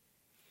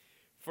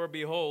 For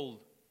behold,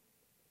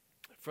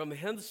 from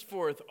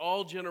henceforth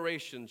all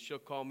generations shall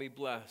call me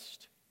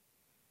blessed.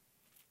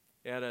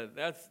 And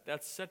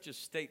that's such a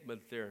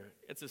statement there.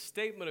 It's a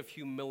statement of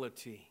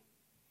humility.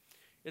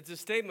 It's a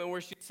statement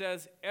where she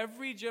says,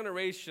 every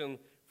generation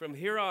from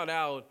here on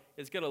out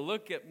is going to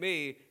look at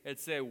me and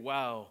say,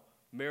 wow,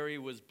 Mary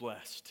was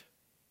blessed.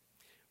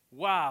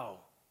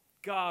 Wow,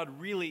 God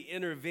really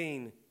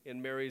intervened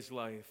in Mary's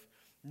life.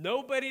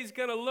 Nobody's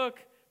going to look,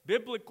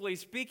 biblically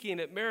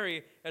speaking, at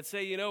Mary and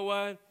say, you know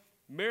what?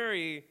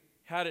 Mary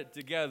had it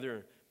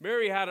together.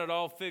 Mary had it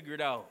all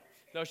figured out.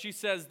 Now she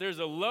says, there's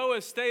a low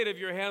estate of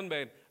your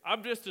handmaid.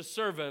 I'm just a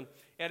servant.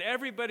 And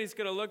everybody's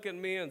going to look at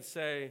me and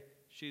say,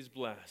 she's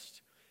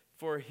blessed.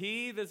 For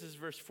he, this is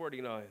verse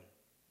 49,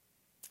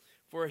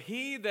 for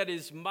he that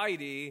is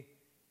mighty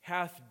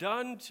hath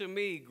done to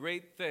me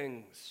great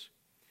things,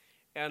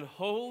 and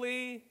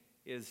holy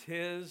is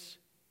his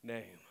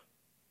name.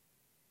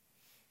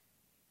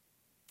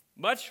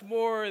 Much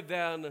more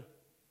than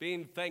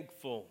being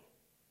thankful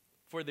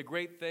for the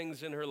great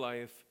things in her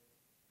life,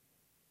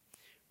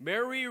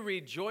 Mary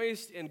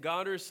rejoiced in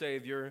God her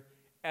Savior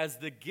as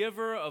the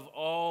giver of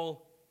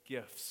all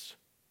gifts.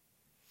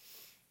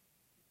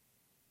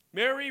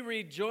 Mary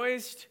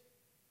rejoiced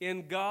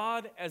in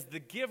God as the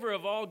giver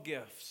of all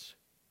gifts.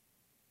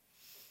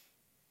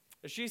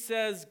 She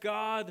says,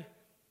 God,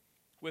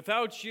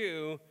 without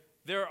you,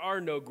 there are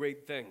no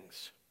great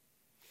things.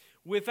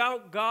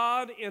 Without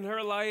God in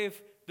her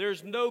life,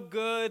 there's no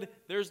good,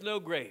 there's no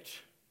great.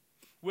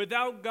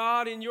 Without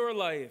God in your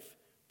life,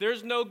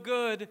 there's no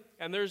good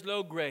and there's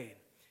no great.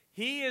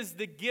 He is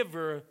the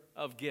giver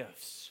of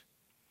gifts.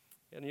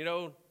 And you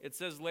know, it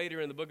says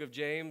later in the book of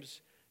James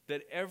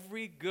that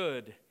every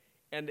good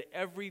and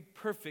every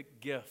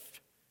perfect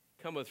gift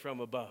cometh from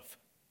above.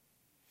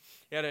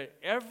 And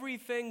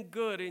everything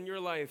good in your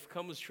life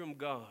comes from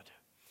God.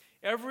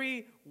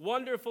 Every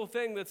wonderful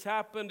thing that's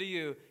happened to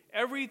you,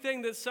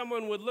 everything that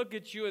someone would look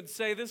at you and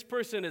say, this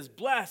person is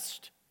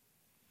blessed.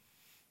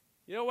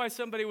 You know why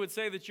somebody would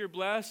say that you're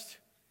blessed?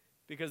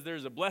 Because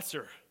there's a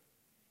blesser,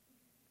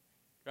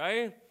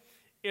 right?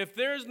 If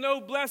there's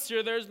no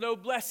blesser, there's no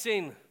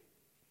blessing.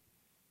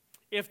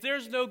 If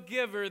there's no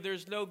giver,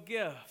 there's no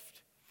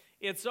gift.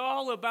 It's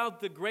all about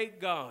the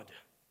great God.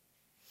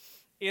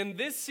 In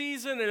this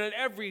season and in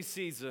every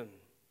season,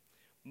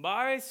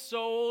 my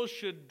soul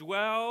should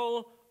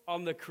dwell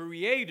on the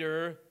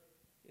Creator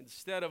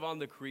instead of on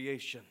the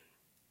creation.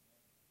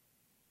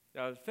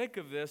 Now, think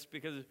of this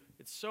because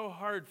it's so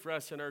hard for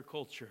us in our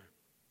culture.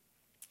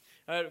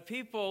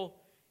 People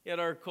in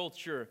our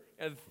culture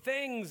and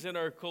things in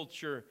our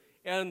culture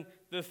and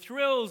the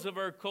thrills of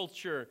our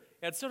culture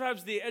and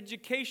sometimes the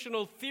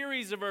educational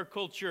theories of our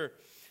culture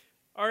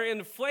are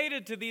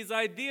inflated to these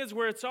ideas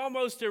where it's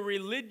almost a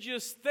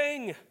religious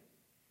thing,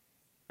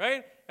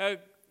 right?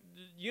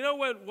 You know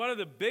what one of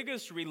the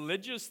biggest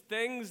religious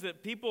things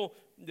that people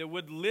that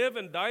would live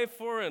and die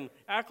for and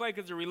act like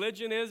it's a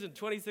religion is in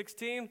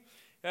 2016?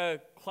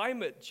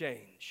 Climate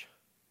change,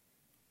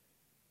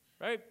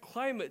 right?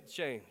 Climate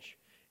change.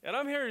 And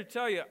I'm here to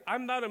tell you,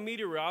 I'm not a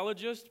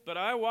meteorologist, but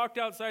I walked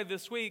outside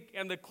this week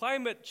and the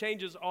climate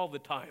changes all the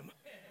time.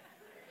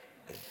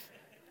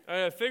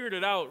 I figured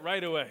it out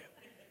right away.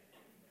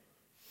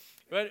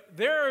 But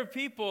there are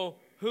people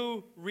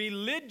who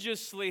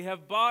religiously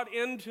have bought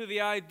into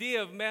the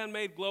idea of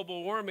man-made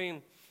global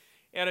warming,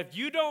 and if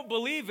you don't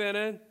believe in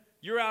it,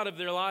 you're out of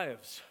their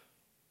lives.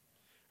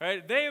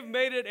 Right? They have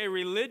made it a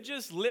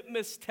religious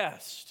litmus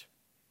test.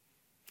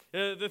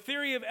 The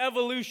theory of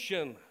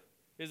evolution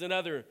is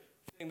another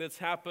thing that's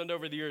happened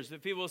over the years.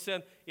 That people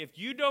said, if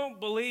you don't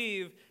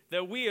believe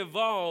that we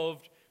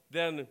evolved,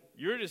 then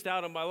you're just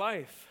out of my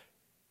life.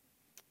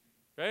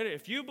 Right?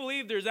 If you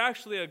believe there's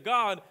actually a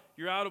God,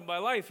 you're out of my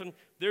life. And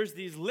there's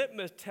these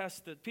litmus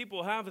tests that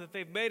people have that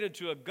they've made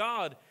into a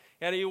God.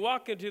 And you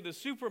walk into the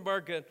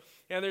supermarket,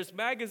 and there's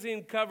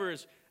magazine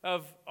covers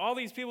of all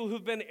these people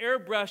who've been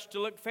airbrushed to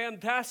look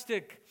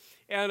fantastic.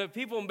 And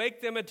people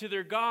make them into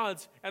their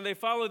gods, and they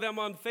follow them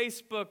on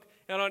Facebook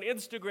and on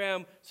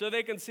Instagram so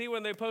they can see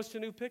when they post a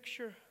new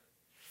picture.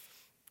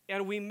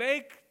 And we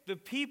make the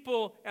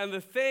people and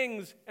the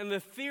things and the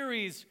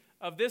theories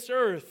of this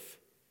earth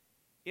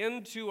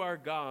into our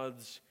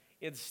gods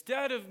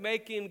instead of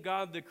making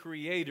God the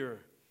creator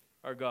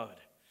our God.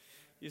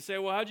 You say,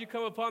 well, how'd you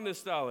come upon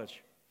this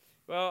knowledge?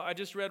 Well, I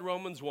just read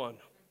Romans 1.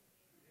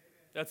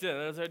 That's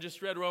it. I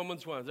just read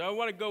Romans 1. So I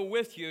want to go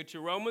with you to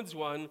Romans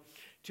 1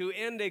 to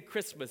end a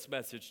Christmas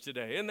message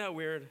today. Isn't that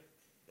weird?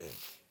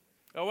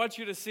 I want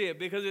you to see it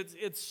because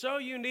it's so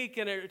unique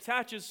and it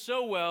attaches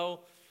so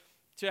well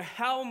to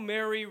how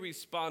Mary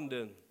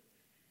responded.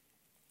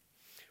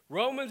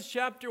 Romans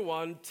chapter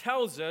 1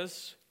 tells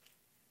us,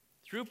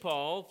 through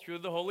Paul, through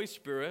the Holy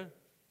Spirit,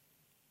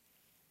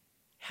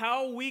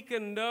 how we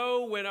can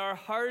know when our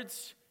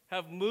hearts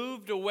have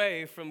moved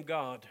away from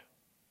God.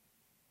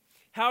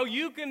 How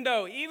you can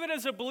know, even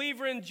as a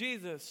believer in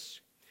Jesus,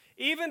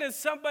 even as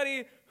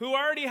somebody who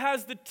already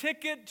has the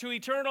ticket to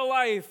eternal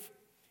life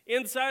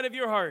inside of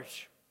your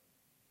heart,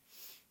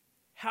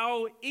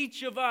 how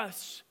each of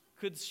us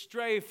could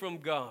stray from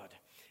God,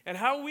 and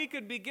how we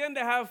could begin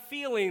to have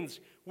feelings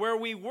where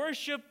we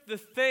worship the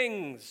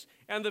things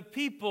and the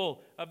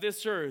people of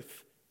this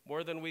earth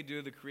more than we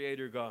do the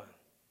Creator God.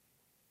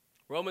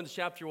 Romans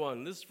chapter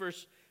 1, this is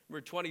verse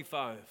number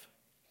 25.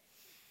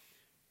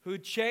 Who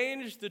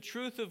changed the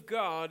truth of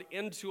God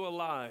into a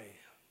lie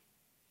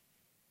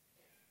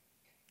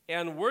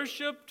and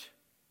worshiped,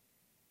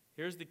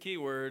 here's the key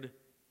word,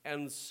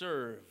 and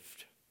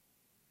served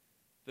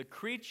the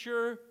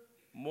creature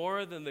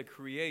more than the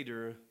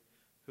Creator,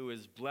 who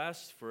is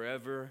blessed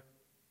forever.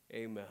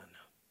 Amen.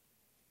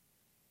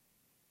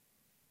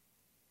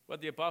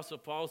 What the Apostle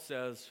Paul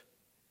says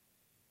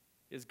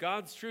is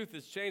God's truth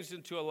is changed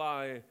into a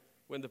lie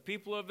when the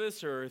people of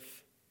this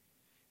earth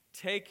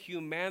take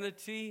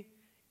humanity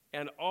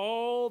and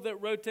all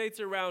that rotates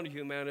around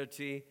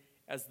humanity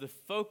as the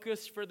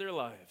focus for their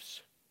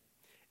lives,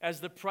 as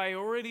the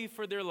priority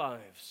for their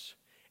lives,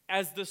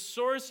 as the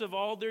source of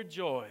all their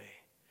joy,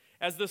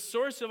 as the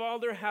source of all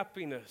their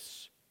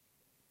happiness.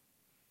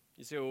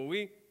 You say, well,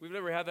 we've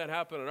never had that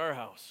happen in our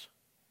house.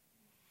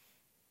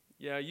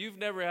 Yeah, you've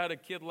never had a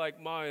kid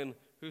like mine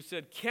who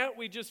said, can't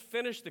we just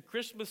finish the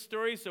Christmas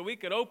story so we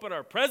can open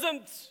our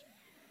presents?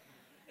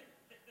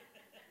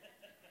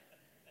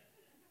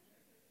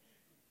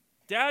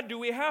 Dad, do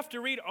we have to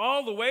read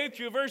all the way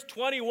through verse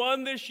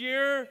 21 this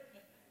year?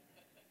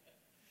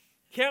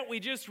 Can't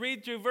we just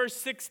read through verse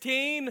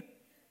 16?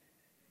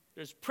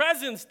 There's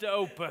presents to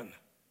open.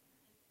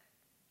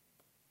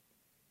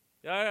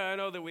 Yeah, I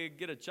know that we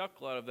get a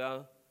chuckle out of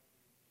that,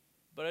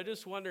 but I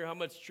just wonder how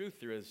much truth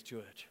there is to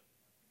it.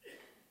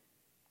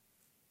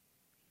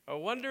 I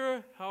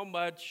wonder how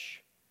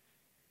much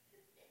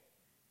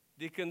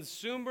the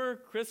consumer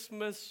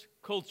Christmas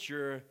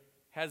culture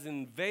has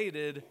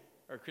invaded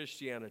our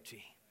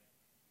Christianity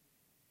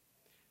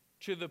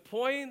to the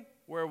point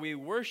where we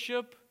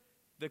worship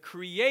the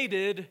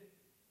created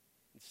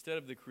instead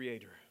of the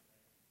Creator.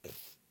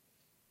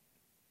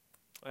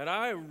 And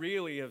I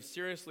really have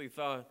seriously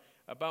thought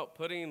about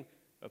putting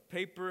a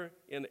paper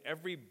in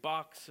every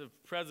box of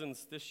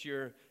presents this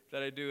year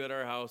that I do at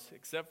our house,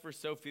 except for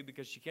Sophie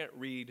because she can't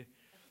read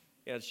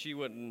and she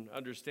wouldn't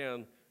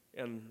understand.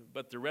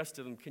 But the rest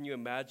of them, can you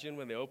imagine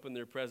when they open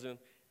their present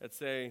and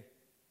say,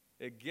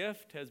 a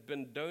gift has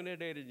been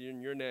donated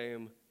in your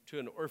name to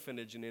an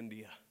orphanage in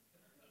India.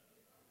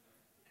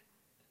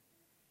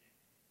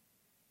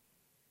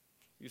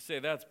 You say,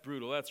 that's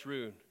brutal, that's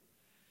rude.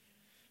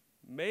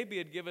 Maybe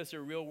it'd give us a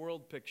real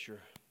world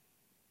picture.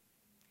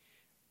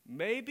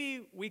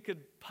 Maybe we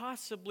could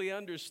possibly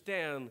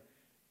understand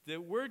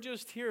that we're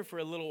just here for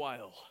a little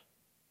while.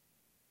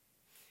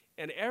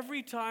 And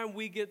every time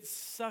we get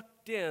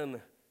sucked in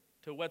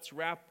to what's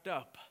wrapped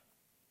up,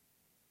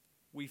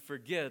 we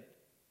forget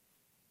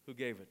who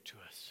gave it to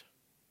us.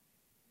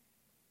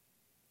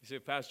 You say,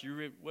 Pastor,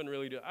 you wouldn't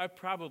really do it. I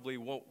probably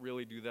won't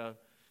really do that.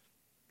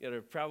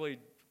 Probably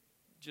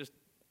just,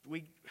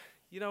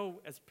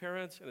 as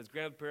parents and as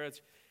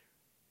grandparents,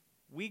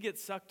 we get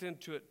sucked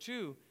into it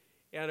too.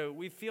 And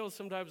we feel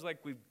sometimes like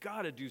we've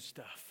got to do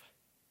stuff.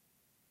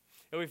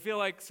 And we feel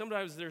like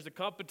sometimes there's a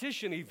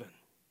competition even.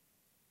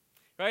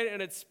 Right?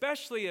 And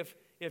especially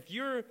if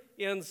you're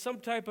in some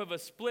type of a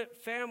split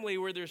family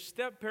where there's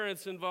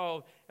step-parents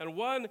involved, and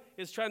one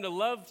is trying to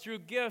love through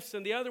gifts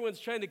and the other one's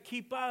trying to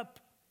keep up.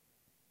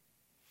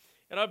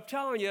 And I'm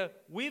telling you,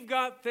 we've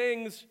got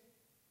things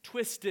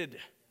twisted.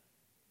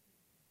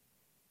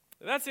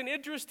 That's an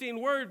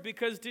interesting word,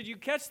 because did you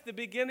catch the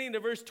beginning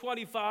of verse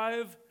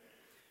 25?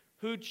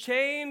 Who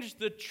changed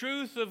the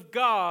truth of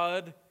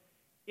God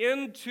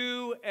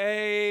into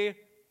a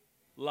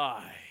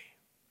lie.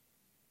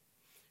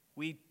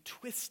 We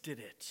twisted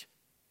it.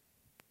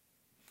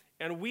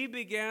 And we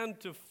began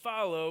to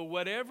follow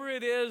whatever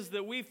it is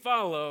that we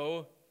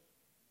follow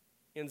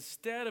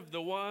instead of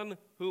the one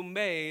who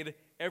made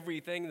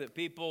everything that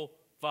people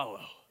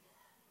follow.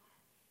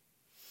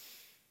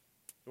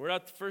 We're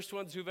not the first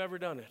ones who've ever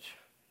done it.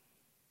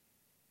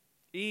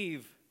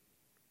 Eve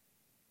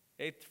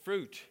ate the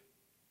fruit.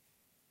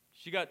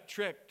 She got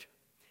tricked.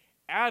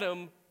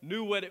 Adam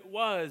knew what it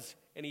was,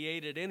 and he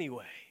ate it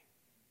anyway.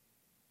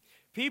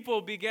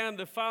 People began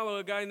to follow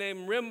a guy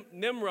named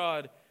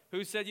Nimrod,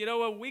 who said, you know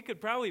what, we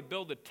could probably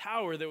build a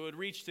tower that would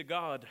reach to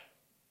God.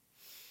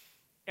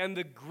 And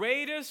the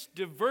greatest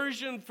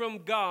diversion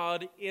from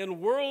God in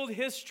world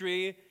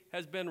history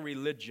has been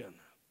religion.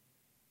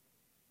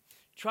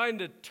 Trying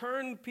to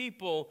turn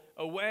people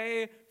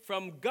away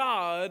from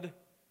God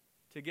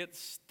to get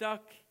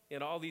stuck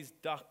in all these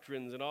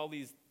doctrines and all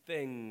these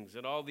things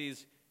and all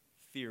these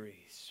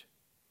theories.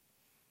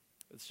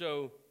 And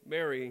so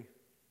Mary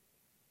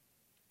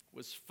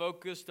was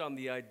focused on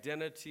the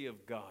identity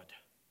of God.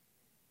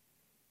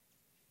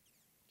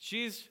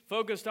 She's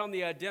focused on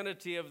the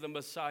identity of the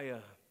Messiah.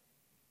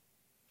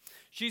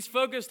 She's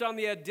focused on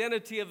the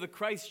identity of the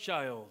Christ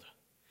child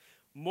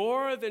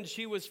more than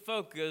she was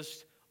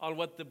focused on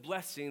what the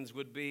blessings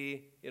would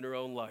be in her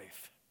own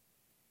life.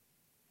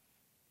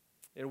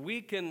 And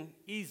we can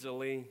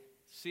easily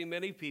see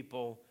many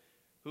people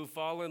who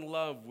fall in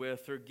love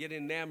with or get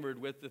enamored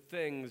with the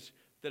things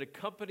that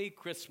accompany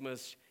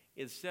Christmas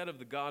instead of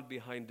the God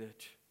behind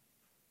it.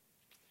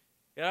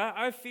 And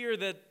I fear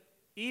that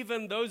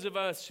even those of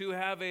us who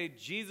have a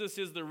Jesus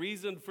is the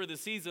reason for the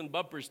season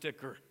bumper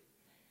sticker,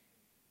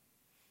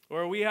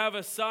 or we have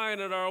a sign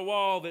on our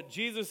wall that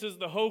Jesus is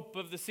the hope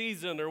of the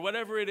season, or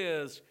whatever it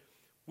is,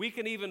 we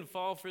can even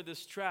fall for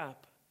this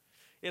trap.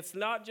 It's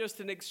not just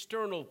an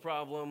external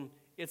problem,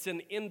 it's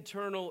an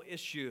internal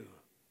issue.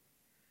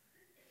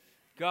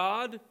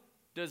 God,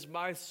 does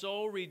my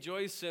soul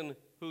rejoice in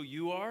who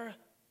you are?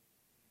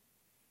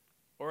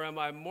 Or am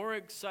I more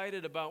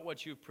excited about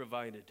what you've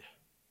provided?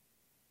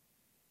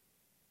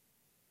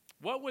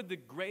 What would the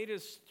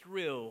greatest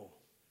thrill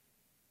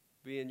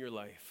be in your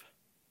life?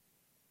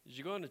 As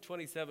you go into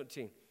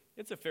 2017,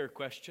 it's a fair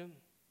question.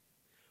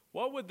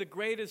 What would the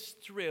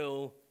greatest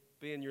thrill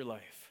be in your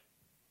life?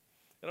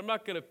 And I'm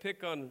not going to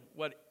pick on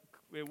what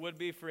it would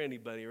be for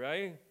anybody,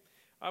 right?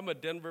 I'm a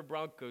Denver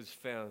Broncos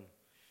fan.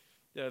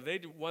 Yeah,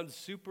 they won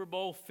Super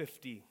Bowl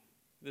 50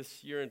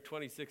 this year in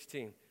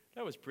 2016.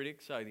 That was pretty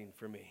exciting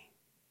for me.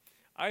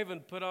 I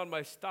even put on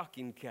my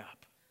stocking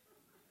cap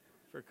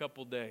for a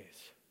couple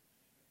days.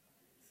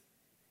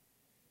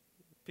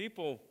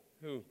 People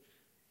who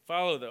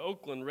follow the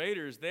Oakland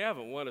Raiders, they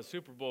haven't won a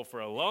Super Bowl for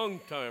a long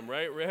time,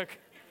 right, Rick?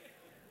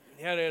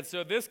 Yeah, and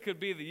so this could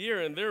be the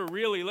year, and they're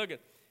really looking.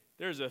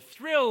 There's a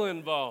thrill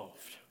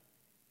involved,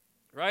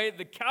 right?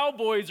 The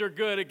Cowboys are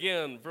good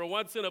again for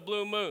once in a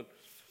blue moon.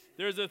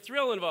 There's a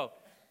thrill involved.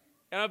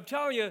 And I'm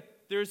telling you,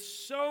 there's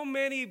so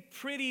many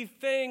pretty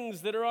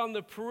things that are on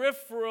the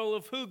peripheral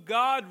of who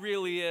God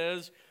really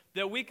is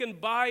that we can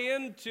buy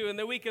into and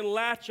that we can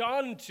latch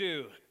on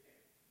to.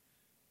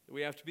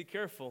 We have to be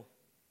careful.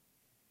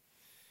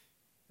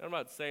 I'm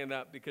not saying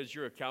that because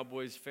you're a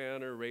Cowboys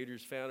fan or a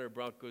Raiders fan or a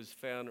Broncos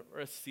fan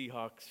or a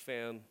Seahawks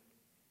fan.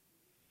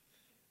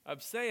 I'm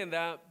saying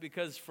that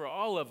because for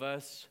all of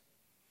us,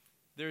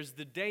 there's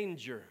the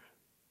danger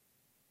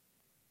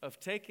of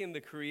taking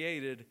the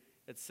created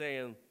and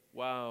saying,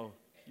 wow,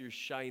 you're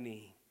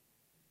shiny.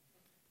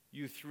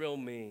 You thrill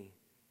me.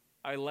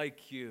 I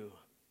like you.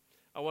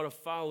 I want to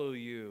follow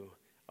you.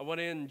 I want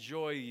to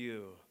enjoy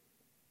you.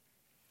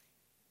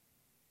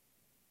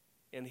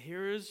 And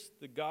here's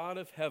the God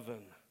of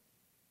heaven,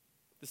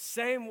 the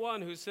same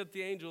one who sent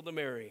the angel to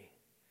Mary,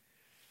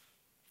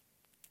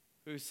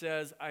 who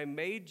says, I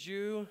made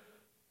you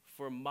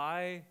for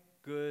my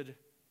good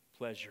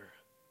pleasure.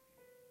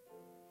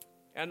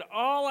 And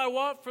all I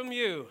want from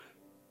you,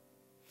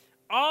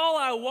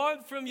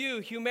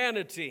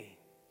 humanity,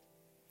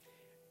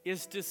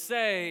 is to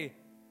say,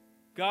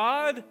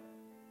 God,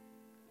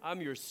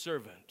 I'm your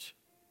servant.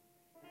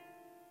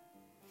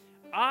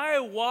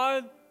 I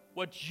want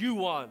what you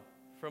want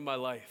from my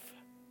life.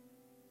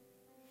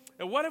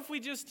 And what if we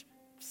just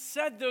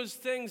said those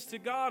things to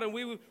God and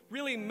we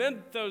really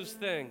meant those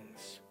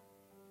things?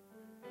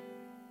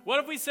 What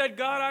if we said,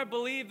 God, I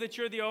believe that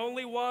you're the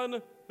only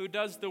one who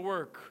does the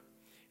work,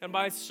 and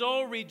my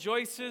soul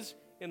rejoices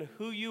in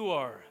who you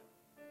are.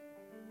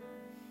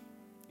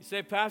 You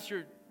say,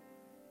 Pastor,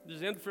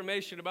 there's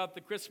information about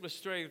the Christmas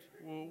story.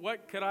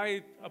 What could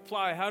I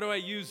apply? How do I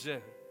use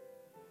it?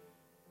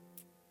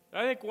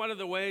 I think one of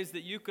the ways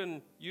that you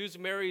can use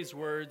Mary's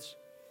words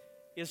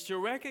is to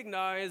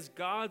recognize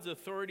God's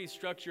authority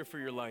structure for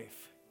your life.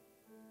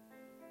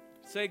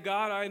 Say,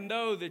 God, I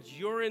know that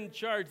you're in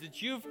charge,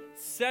 that you've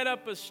set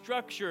up a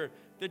structure,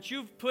 that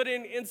you've put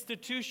in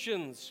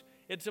institutions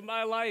into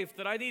my life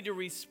that I need to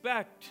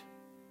respect,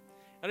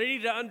 and I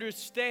need to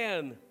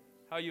understand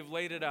how you've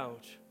laid it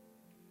out.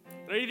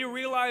 And I need to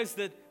realize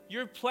that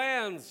your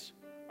plans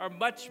are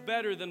much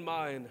better than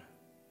mine,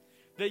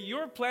 that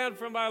your plan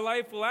for my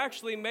life will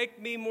actually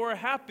make me more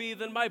happy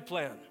than my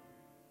plan,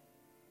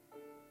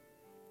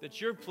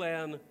 that your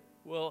plan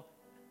will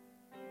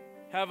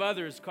have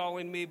others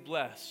calling me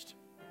blessed.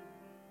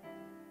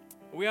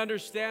 We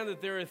understand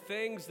that there are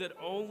things that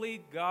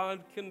only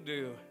God can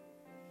do,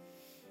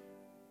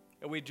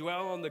 and we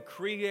dwell on the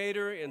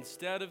Creator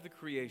instead of the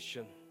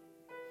creation.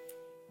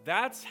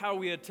 That's how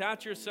we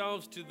attach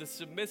ourselves to the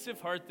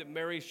submissive heart that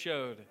Mary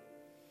showed.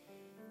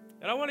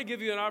 And I want to give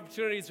you an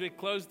opportunity as we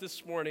close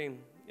this morning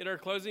in our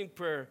closing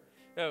prayer,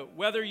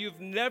 whether you've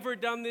never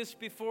done this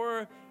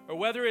before or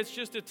whether it's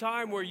just a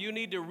time where you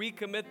need to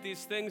recommit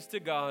these things to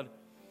God.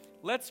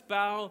 Let's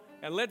bow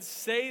and let's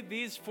say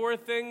these 4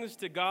 things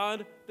to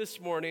God this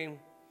morning.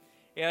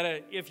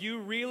 And if you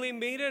really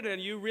mean it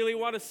and you really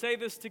want to say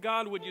this to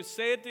God, would you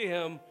say it to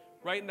Him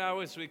right now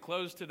as we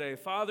close today?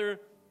 Father,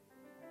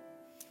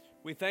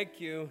 we thank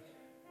you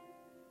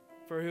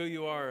for who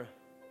you are.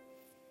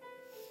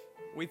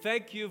 We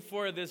thank you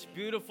for this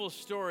beautiful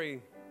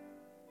story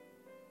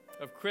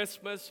of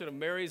Christmas and of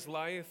Mary's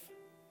life.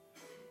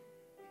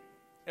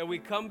 And we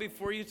come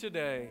before you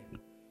today.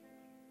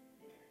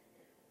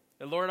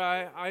 And Lord,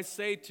 I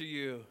say to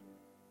you,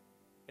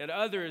 and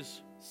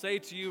others say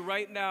to you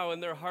right now in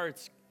their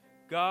hearts,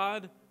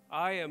 God,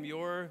 I am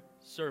your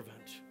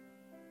servant.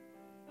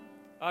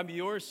 I'm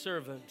your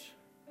servant.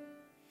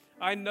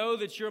 I know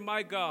that you're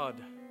my God.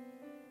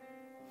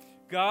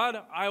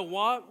 God, I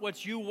want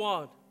what you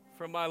want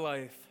from my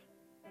life.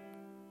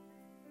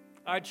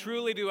 I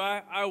truly do.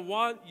 I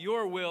want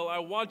your will. I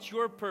want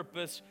your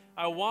purpose.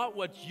 I want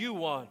what you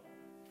want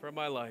for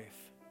my life.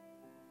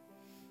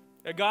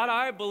 And God,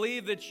 I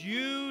believe that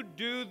you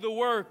do the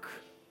work.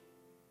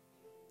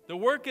 The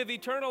work of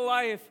eternal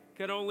life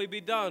can only be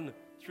done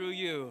through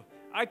you.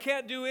 I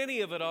can't do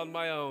any of it on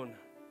my own.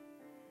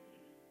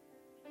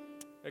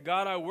 And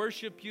God, I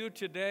worship you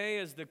today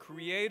as the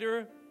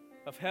creator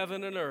of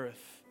heaven and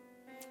earth.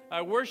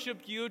 I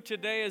worship you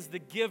today as the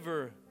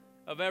giver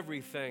of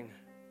everything.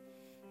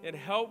 And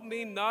help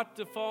me not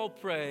to fall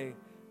prey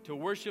to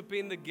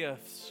worshiping the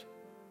gifts.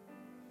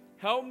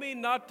 Help me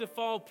not to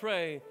fall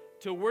prey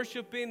to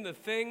worshiping the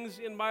things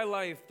in my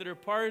life that are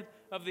part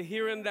of the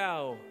here and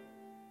now,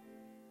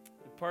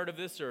 and part of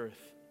this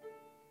earth.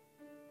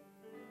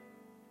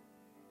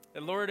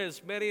 And Lord,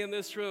 as many in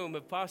this room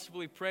have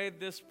possibly prayed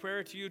this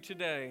prayer to you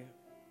today,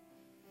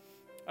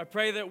 I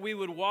pray that we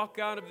would walk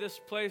out of this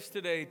place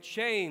today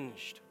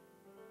changed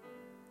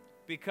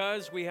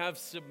because we have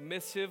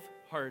submissive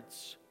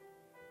hearts.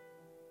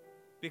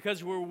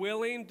 Because we're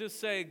willing to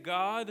say,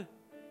 God,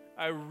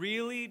 I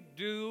really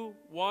do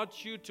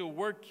want you to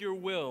work your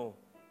will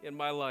in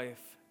my life.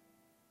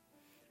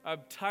 I'm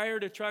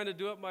tired of trying to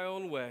do it my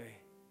own way.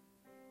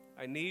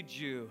 I need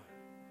you.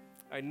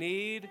 I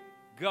need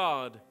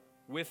God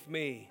with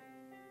me.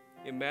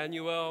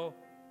 Emmanuel,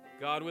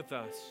 God with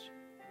us.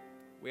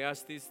 We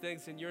ask these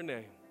things in your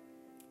name.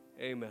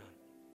 Amen.